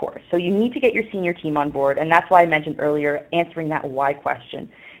sponsor, of course. So you need to get your senior team on board, and that's why I mentioned earlier answering that why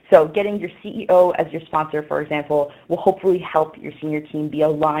question. So getting your CEO as your sponsor, for example, will hopefully help your senior team be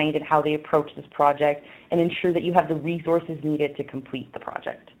aligned in how they approach this project and ensure that you have the resources needed to complete the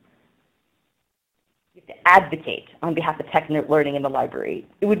project. You have to advocate on behalf of tech learning in the library.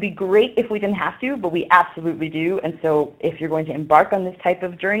 It would be great if we didn't have to, but we absolutely do. And so if you're going to embark on this type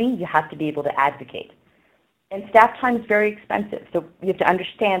of journey, you have to be able to advocate. And staff time is very expensive. So you have to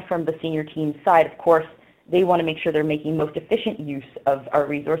understand from the senior team side, of course, they want to make sure they're making most efficient use of our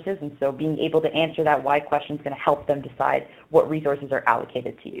resources. And so being able to answer that why question is going to help them decide what resources are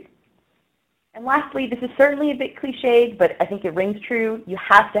allocated to you. And lastly, this is certainly a bit cliched, but I think it rings true. You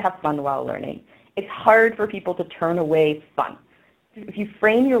have to have fun while learning. It's hard for people to turn away fun. If you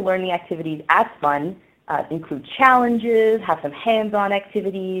frame your learning activities as fun, include challenges, have some hands-on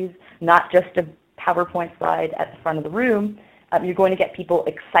activities, not just a PowerPoint slide at the front of the room, you're going to get people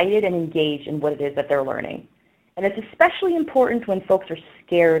excited and engaged in what it is that they're learning. And it's especially important when folks are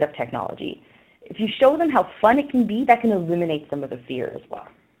scared of technology. If you show them how fun it can be, that can eliminate some of the fear as well.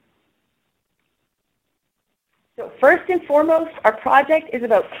 So first and foremost, our project is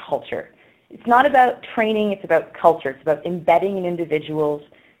about culture. It's not about training, it's about culture. It's about embedding in individuals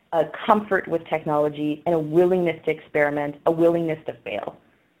a comfort with technology and a willingness to experiment, a willingness to fail.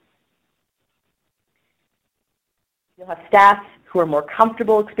 You'll have staff who are more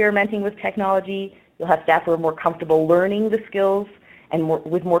comfortable experimenting with technology. You'll have staff who are more comfortable learning the skills and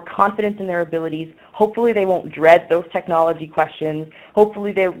with more confidence in their abilities. Hopefully they won't dread those technology questions.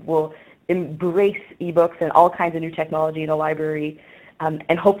 Hopefully they will embrace ebooks and all kinds of new technology in the library.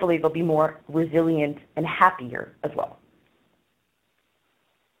 And hopefully they'll be more resilient and happier as well.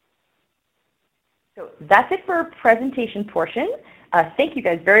 So that's it for our presentation portion. Thank you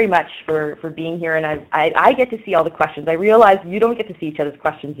guys very much for being here, and I get to see all the questions. I realize you don't get to see each other's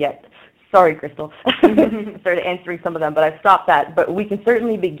questions yet. Sorry, Crystal. Started answering some of them, but I've stopped that. But we can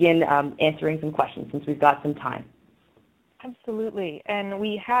certainly begin answering some questions since we've got some time. Absolutely, and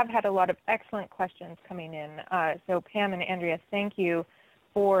we have had a lot of excellent questions coming in. So Pam and Andrea, thank you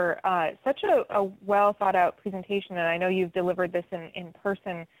for such a well thought out presentation, and I know you've delivered this in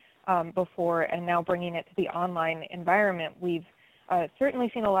person before, and now bringing it to the online environment. We've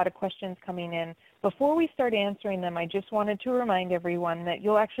certainly seen a lot of questions coming in. Before we start answering them, I just wanted to remind everyone that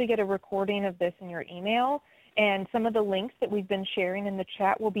you'll actually get a recording of this in your email, and some of the links that we've been sharing in the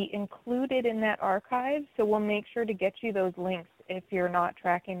chat will be included in that archive, so we'll make sure to get you those links. If you're not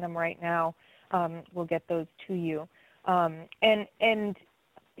tracking them right now, we'll get those to you. And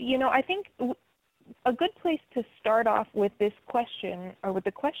you know, I think a good place to start off with this question, or with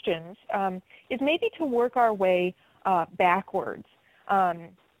the questions, is maybe to work our way backwards.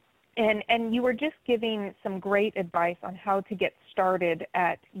 And you were just giving some great advice on how to get started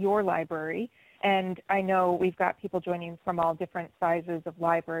at your library. And I know we've got people joining from all different sizes of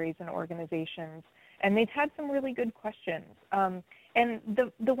libraries and organizations, and they've had some really good questions. And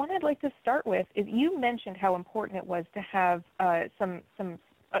the one I'd like to start with is you mentioned how important it was to have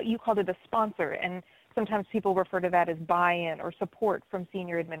you called it a sponsor, and sometimes people refer to that as buy-in or support from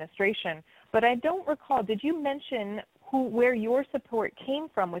senior administration. But I don't recall, did you mention where your support came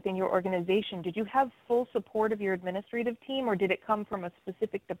from within your organization? Did you have full support of your administrative team, or did it come from a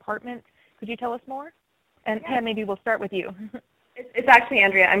specific department? Could you tell us more? And yeah. Pam, maybe we'll start with you. It's actually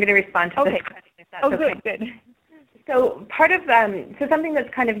Andrea. I'm going to respond to this question. If that's okay. Good. So part of so something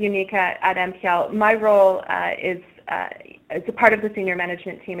that's kind of unique at MPL, my role is as a part of the senior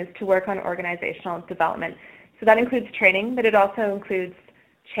management team is to work on organizational development. So that includes training, but it also includes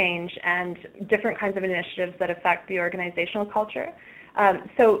change and different kinds of initiatives that affect the organizational culture.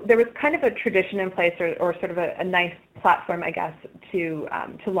 So there was kind of a tradition in place, or sort of a nice platform, I guess, to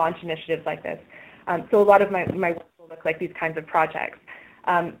launch initiatives like this. So a lot of my work will look like these kinds of projects.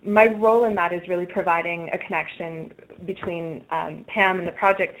 My role in that is really providing a connection between Pam and the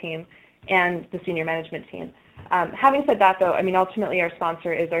project team and the senior management team. Having said that, though, I mean, ultimately our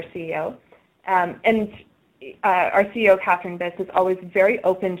sponsor is our CEO. And our CEO, Catherine Biss, is always very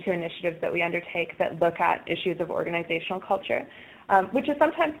open to initiatives that we undertake that look at issues of organizational culture. which is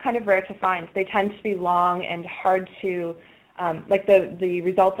sometimes kind of rare to find. They tend to be long and hard to, like the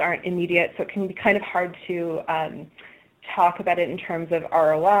results aren't immediate, so it can be kind of hard to talk about it in terms of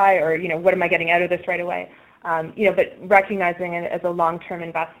ROI or, what am I getting out of this right away? But recognizing it as a long-term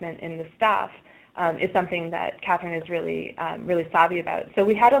investment in the staff is something that Catherine is really, really savvy about. So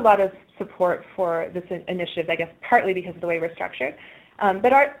we had a lot of support for this initiative, I guess, partly because of the way we're structured,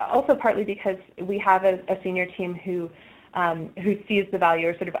 but also partly because we have a senior team who sees the value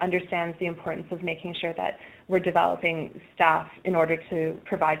or sort of understands the importance of making sure that we're developing staff in order to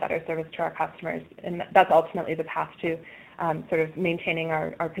provide better service to our customers. And that's ultimately the path to sort of maintaining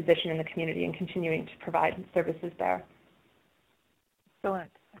our position in the community and continuing to provide services there.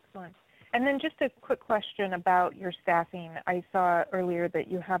 Excellent, excellent. And then just a quick question about your staffing. I saw earlier that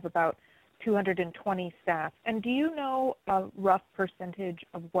you have about 220 staff. And do you know a rough percentage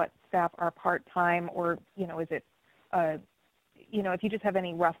of what staff are part-time, or, is it, if you just have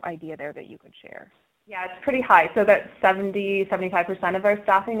any rough idea there that you could share? Yeah, it's pretty high. So about 75% of our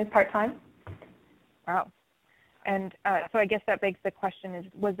staffing is part-time. Wow. And so I guess that begs the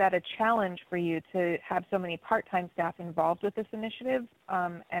question was that a challenge for you to have so many part-time staff involved with this initiative?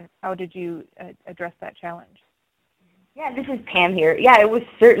 And how did you address that challenge? Yeah, this is Pam here. Yeah, it was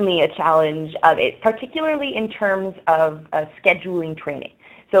certainly a challenge, particularly in terms of scheduling training.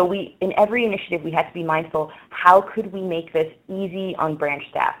 So in every initiative, we had to be mindful, how could we make this easy on branch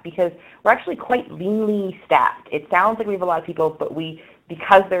staff? Because we're actually quite leanly staffed. It sounds like we have a lot of people, but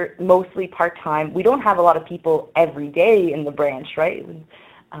because they're mostly part-time, we don't have a lot of people every day in the branch, right?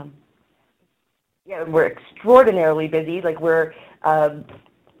 We're extraordinarily busy. Like, we're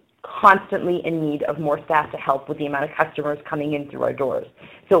constantly in need of more staff to help with the amount of customers coming in through our doors.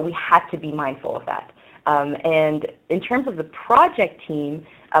 So we had to be mindful of that. And in terms of the project team,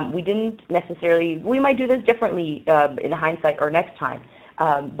 we didn't necessarily, we might do this differently in hindsight or next time,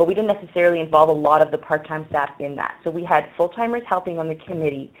 but we didn't necessarily involve a lot of the part-time staff in that. So we had full-timers helping on the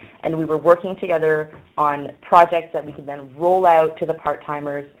committee, and we were working together on projects that we could then roll out to the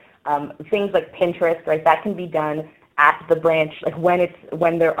part-timers. Things like Pinterest, right, that can be done at the branch, like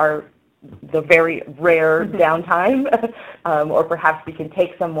when there are the very rare downtime, or perhaps we can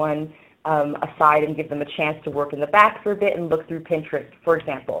take someone aside and give them a chance to work in the back for a bit and look through Pinterest, for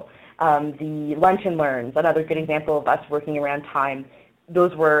example. The lunch and learns, another good example of us working around time,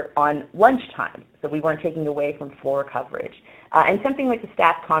 those were on lunchtime, so we weren't taking away from floor coverage. And something like the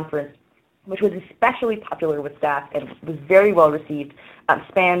staff conference, which was especially popular with staff and was very well received,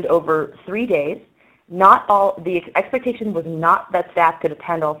 spanned over 3 days. The expectation was not that staff could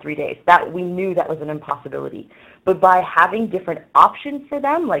attend all 3 days. That we knew that was an impossibility. But by having different options for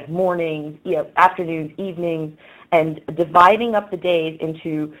them, like mornings, afternoons, evenings, and dividing up the days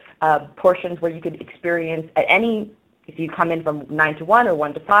into portions where you could experience at any, if you come in from 9 to 1 or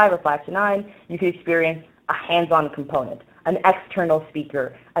 1 to 5 or 5 to 9, you could experience a hands-on component, an external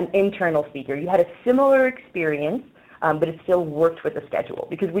speaker, an internal speaker. You had a similar experience, but it still worked with the schedule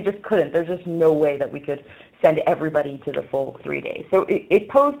because we just couldn't. There's just no way that we could send everybody to the full 3 days. So it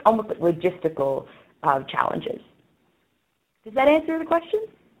posed almost like logistical challenges. Does that answer the question?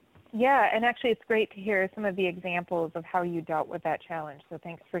 Yeah, and actually it's great to hear some of the examples of how you dealt with that challenge, so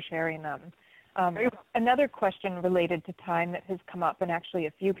thanks for sharing them. Another question related to time that has come up, and actually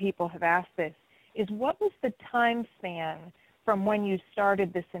a few people have asked this, is what was the time span from when you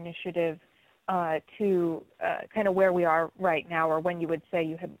started this initiative to kind of where we are right now, or when you would say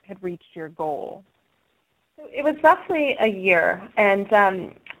you had reached your goal? So it was roughly a year, and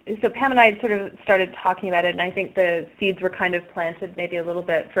so Pam and I sort of started talking about it, and I think the seeds were kind of planted maybe a little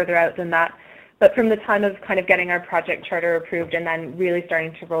bit further out than that. But from the time of kind of getting our project charter approved and then really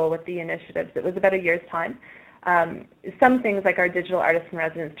starting to roll with the initiatives, it was about a year's time. Some things like our digital artist in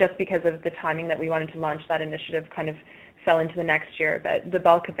residence, just because of the timing that we wanted to launch that initiative, kind of fell into the next year, but the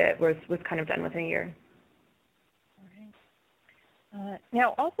bulk of it was kind of done within a year. All right.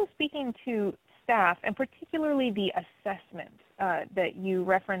 Now, also speaking to staff, and particularly the assessment that you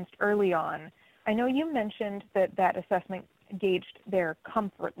referenced early on, I know you mentioned that assessment gauged their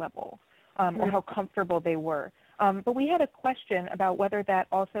comfort level, or how comfortable they were. But we had a question about whether that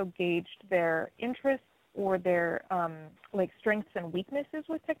also gauged their interests or their like strengths and weaknesses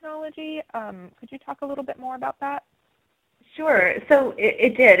with technology. Could you talk a little bit more about that? Sure. So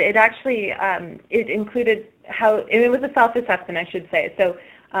it did. It actually it included it was a self-assessment, I should say. So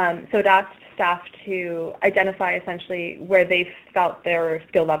it asked staff to identify essentially where they felt their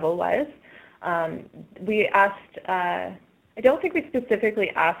skill level was. We asked. I don't think we specifically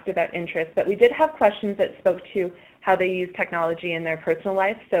asked about interest, but we did have questions that spoke to how they use technology in their personal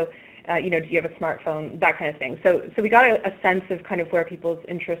life. So do you have a smartphone, that kind of thing. So we got a sense of kind of where people's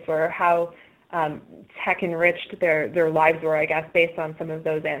interests were, how tech enriched their lives were, I guess, based on some of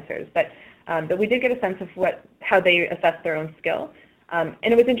those answers. But we did get a sense of how they assessed their own skill. And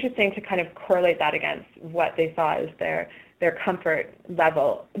it was interesting to kind of correlate that against what they saw as their comfort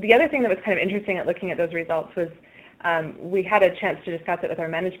level. The other thing that was kind of interesting at looking at those results was we had a chance to discuss it with our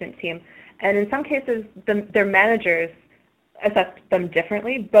management team. And in some cases, their managers assessed them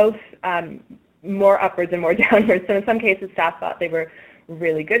differently, both more upwards and more downwards. So in some cases, staff thought they were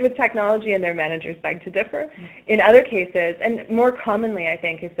really good with technology and their managers begged to differ. In other cases, and more commonly I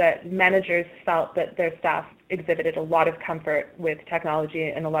think, is that managers felt that their staff exhibited a lot of comfort with technology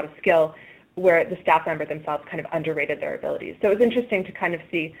and a lot of skill, where the staff member themselves kind of underrated their abilities. So it was interesting to kind of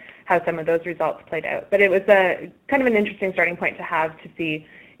see how some of those results played out. But it was kind of an interesting starting point to have to see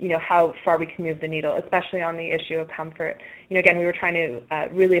how far we can move the needle, especially on the issue of comfort. Again, we were trying to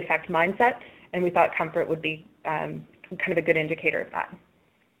really affect mindset, and we thought comfort would be kind of a good indicator of that.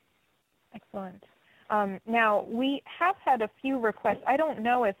 Excellent. Now, we have had a few requests. I don't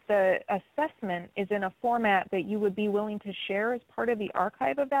know if the assessment is in a format that you would be willing to share as part of the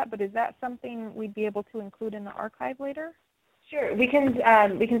archive of that, but is that something we'd be able to include in the archive later? Sure. We can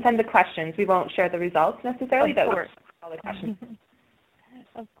send the questions. We won't share the results necessarily, but we'll share all the questions.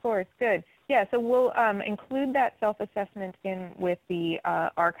 Of course. Good. Yeah, so we'll include that self-assessment in with the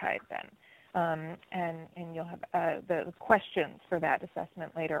archive then. And you'll have the questions for that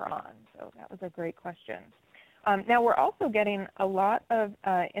assessment later on. So that was a great question. Now we're also getting a lot of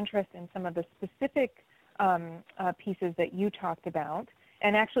interest in some of the specific pieces that you talked about.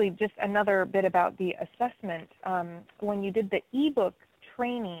 And actually just another bit about the assessment. When you did the ebook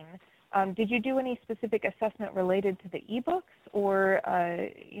training, did you do any specific assessment related to the ebooks or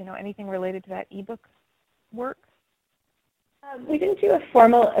anything related to that ebook work? We didn't do a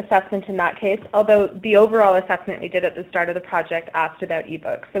formal assessment in that case, although the overall assessment we did at the start of the project asked about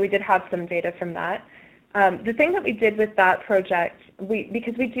ebooks. So we did have some data from that. The thing that we did with that project,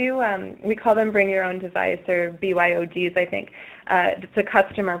 because we call them Bring Your Own Device, or BYODs, I think. It's a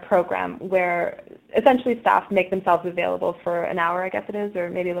customer program where essentially staff make themselves available for an hour, I guess it is, or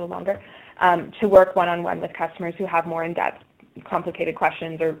maybe a little longer, to work one-on-one with customers who have more in-depth, complicated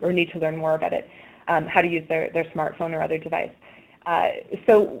questions or need to learn more about it. How to use their smartphone or other device.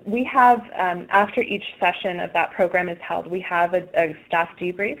 So we have, after each session of that program is held, we have a staff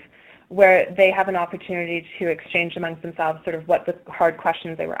debrief where they have an opportunity to exchange amongst themselves sort of what the hard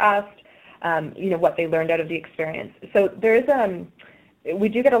questions they were asked, what they learned out of the experience. So there is we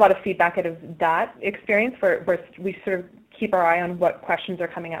do get a lot of feedback out of that experience where we sort of keep our eye on what questions are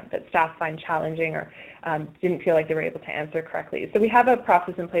coming up that staff find challenging or didn't feel like they were able to answer correctly. So we have a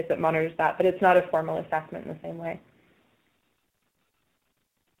process in place that monitors that, but it's not a formal assessment in the same way.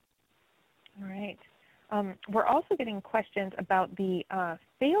 All right. We're also getting questions about the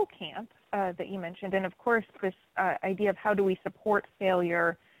fail camp that you mentioned, and of course this idea of how do we support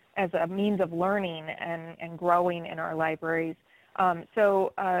failure as a means of learning and growing in our libraries.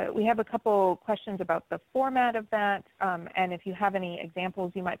 So we have a couple questions about the format of that, and if you have any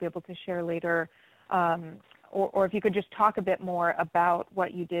examples you might be able to share later, or if you could just talk a bit more about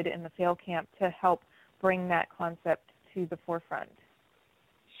what you did in the fail camp to help bring that concept to the forefront.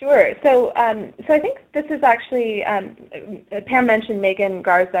 Sure. So I think this is actually, Pam mentioned Megan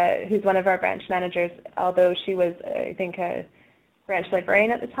Garza, who's one of our branch managers, although she was, I think, a branch librarian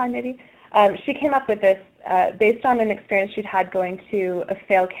at the time maybe. She came up with this based on an experience she'd had going to a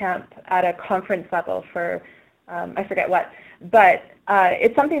fail camp at a conference level for, I forget what, but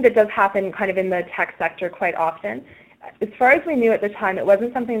it's something that does happen kind of in the tech sector quite often. As far as we knew at the time, it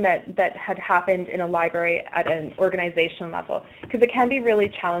wasn't something that had happened in a library at an organizational level, because it can be really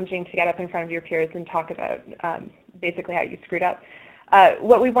challenging to get up in front of your peers and talk about basically how you screwed up.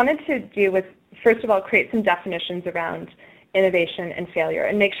 What we wanted to do was, first of all, create some definitions around innovation and failure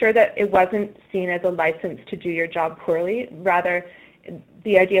and make sure that it wasn't seen as a license to do your job poorly. Rather,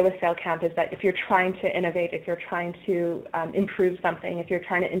 the idea with Fail Camp is that if you're trying to innovate, if you're trying to improve something, if you're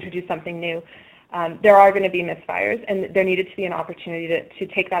trying to introduce something new, there are going to be misfires, and there needed to be an opportunity to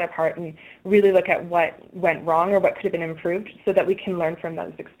take that apart and really look at what went wrong or what could have been improved so that we can learn from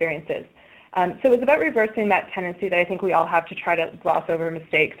those experiences. So it was about reversing that tendency that I think we all have to try to gloss over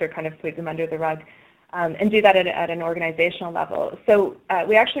mistakes or kind of sweep them under the rug, and do that at an organizational level. So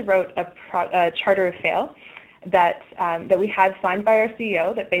we actually wrote a charter of fail that we had signed by our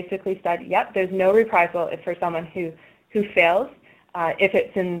CEO that basically said, yep, there's no reprisal for someone who fails, if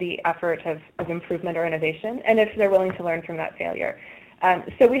it's in the effort of improvement or innovation, and if they're willing to learn from that failure.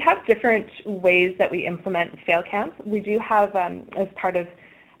 So we have different ways that we implement Fail Camp. We do have, as part of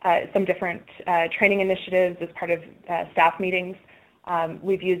some different training initiatives as part of staff meetings.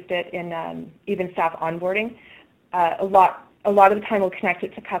 We've used it in even staff onboarding. A lot of the time we'll connect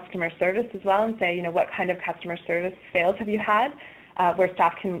it to customer service as well and say, what kind of customer service fails have you had, where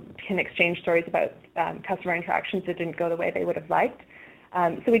staff can exchange stories about customer interactions that didn't go the way they would have liked.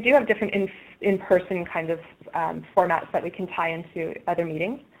 So we do have different in-person kind of formats that we can tie into other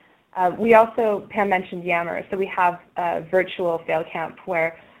meetings. We also, Pam mentioned Yammer, so we have a virtual fail camp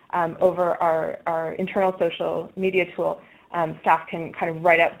where over our internal social media tool, staff can kind of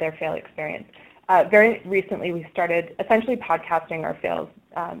write up their fail experience. Very recently, we started essentially podcasting our fails.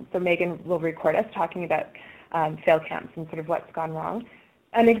 So Megan will record us talking about fail camps and sort of what's gone wrong.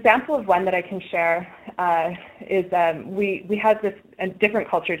 An example of one that I can share is we had a different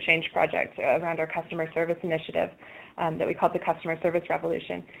culture change project around our customer service initiative that we called the Customer Service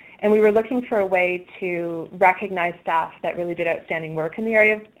Revolution. And we were looking for a way to recognize staff that really did outstanding work in the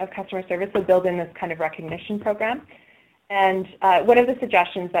area of customer service, so build in this kind of recognition program. And one of the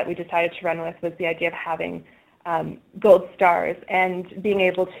suggestions that we decided to run with was the idea of having gold stars and being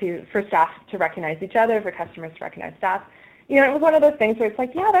able for staff to recognize each other, for customers to recognize staff. It was one of those things where it's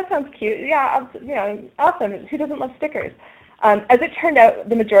like, yeah, that sounds cute. Yeah, awesome. Who doesn't love stickers? As it turned out,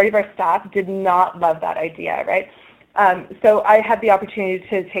 the majority of our staff did not love that idea, right? So I had the opportunity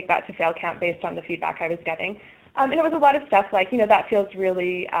to take that to fail camp based on the feedback I was getting. And it was a lot of stuff like, that feels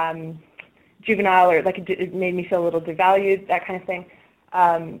really juvenile, or like it made me feel a little devalued, that kind of thing.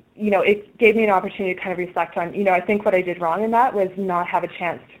 It gave me an opportunity to kind of reflect on, I think what I did wrong in that was not have a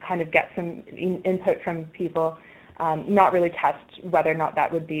chance to kind of get some input from people, not really test whether or not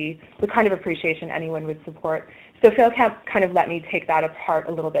that would be the kind of appreciation anyone would support. So fail camp kind of let me take that apart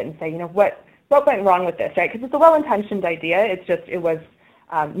a little bit and say, what went wrong with this, right? Because it's a well-intentioned idea, it was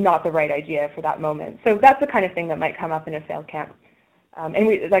not the right idea for that moment. So that's the kind of thing that might come up in a fail camp.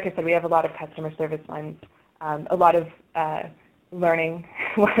 And like I said, we have a lot of customer service lines, a lot of learning.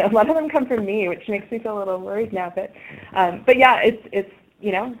 A lot of them come from me, which makes me feel a little worried now. But yeah, it's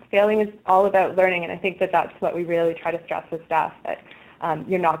failing is all about learning, and I think that's what we really try to stress with staff, that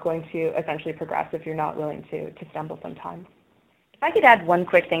you're not going to essentially progress if you're not willing to stumble sometimes. If I could add one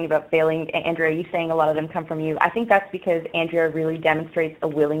quick thing about failing, Andrea, you saying a lot of them come from you. I think that's because Andrea really demonstrates a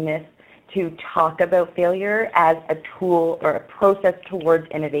willingness to talk about failure as a tool or a process towards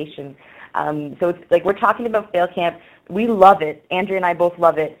innovation. So it's like we're talking about fail camp. We love it. Andrea and I both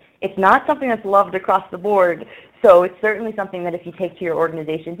love it. It's not something that's loved across the board. So it's certainly something that if you take to your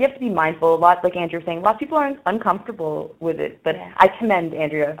organizations, you have to be mindful. Like Andrea was saying, a lot of people are uncomfortable with it. But yeah. I commend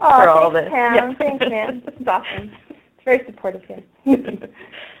Andrea for all of this. Pam. Thanks, Pam. This is awesome. It's very supportive here.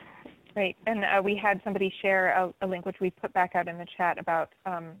 Great. And we had somebody share a link, which we put back out in the chat, about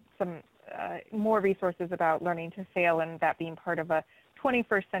some more resources about learning to fail, and that being part of a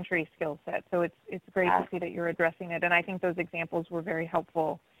 21st century skill set. So it's great to see that you're addressing it, and I think those examples were very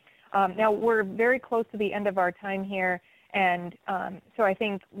helpful. Now we're very close to the end of our time here, and so I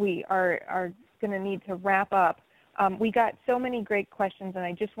think we are going to need to wrap up. We got so many great questions, and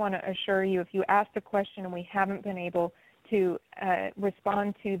I just want to assure you, if you asked a question and we haven't been able to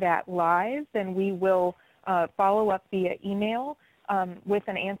respond to that live, then we will follow up via email with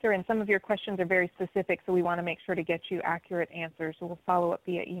an answer. And some of your questions are very specific, so we want to make sure to get you accurate answers. So we'll follow up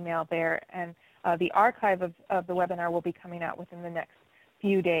via email there. And the archive of the webinar will be coming out within the next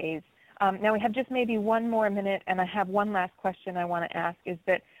few days. Now we have just maybe one more minute, and I have one last question I want to ask, is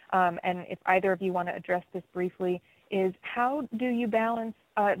that, and if either of you want to address this briefly, is how do you balance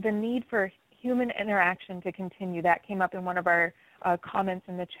the need for human interaction to continue? That came up in one of our comments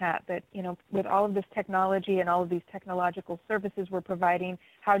in the chat, that with all of this technology and all of these technological services we're providing,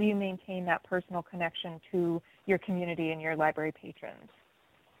 how do you maintain that personal connection to your community and your library patrons?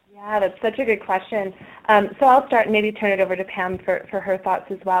 Yeah, that's such a good question. So I'll start and maybe turn it over to Pam for her thoughts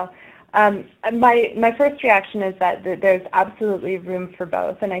as well. My first reaction is that there's absolutely room for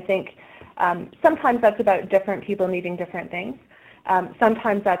both, and I think sometimes that's about different people needing different things.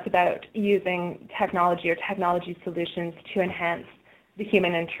 Sometimes that's about using technology or technology solutions to enhance the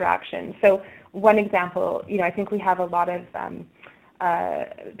human interaction. So one example, I think we have a lot of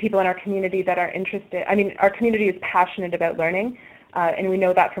people in our community that are interested. I mean, our community is passionate about learning, and we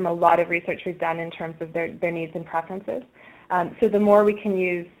know that from a lot of research we've done in terms of their needs and preferences. So the more we can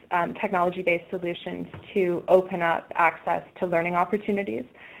use technology-based solutions to open up access to learning opportunities,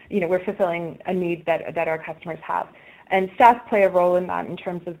 we're fulfilling a need that our customers have. And staff play a role in that in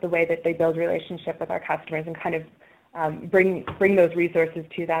terms of the way that they build relationship with our customers and kind of bring those resources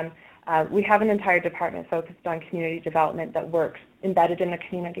to them. We have an entire department focused on community development that works embedded in the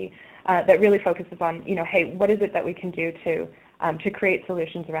community that really focuses on, hey, what is it that we can do to to create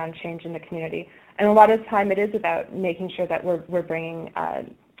solutions around change in the community. And a lot of the time it is about making sure that we're bringing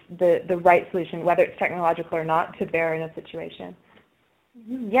the right solution, whether it's technological or not, to bear in a situation.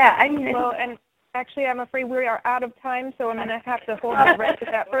 Yeah, I mean, well, and actually, I'm afraid we are out of time, so I'm going to have to hold the rest of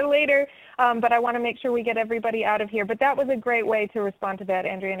that for later. But I want to make sure we get everybody out of here. But that was a great way to respond to that,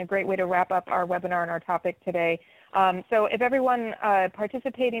 Andrea, and a great way to wrap up our webinar and our topic today. So if everyone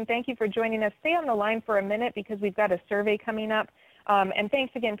participating, thank you for joining us. Stay on the line for a minute because we've got a survey coming up. And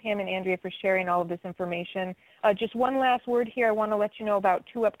thanks again, Pam and Andrea, for sharing all of this information. Just one last word here. I want to let you know about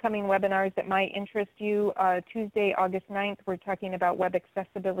 2 upcoming webinars that might interest you. Tuesday, August 9th, we're talking about Web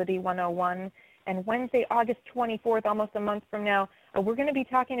Accessibility 101. And Wednesday, August 24th, almost a month from now, we're going to be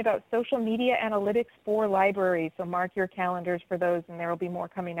talking about social media analytics for libraries. So mark your calendars for those, and there will be more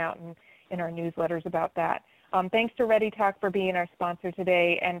coming out in our newsletters about that. Thanks to ReadyTalk for being our sponsor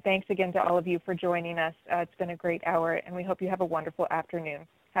today, and thanks again to all of you for joining us. It's been a great hour, and we hope you have a wonderful afternoon.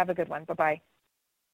 Have a good one. Bye-bye.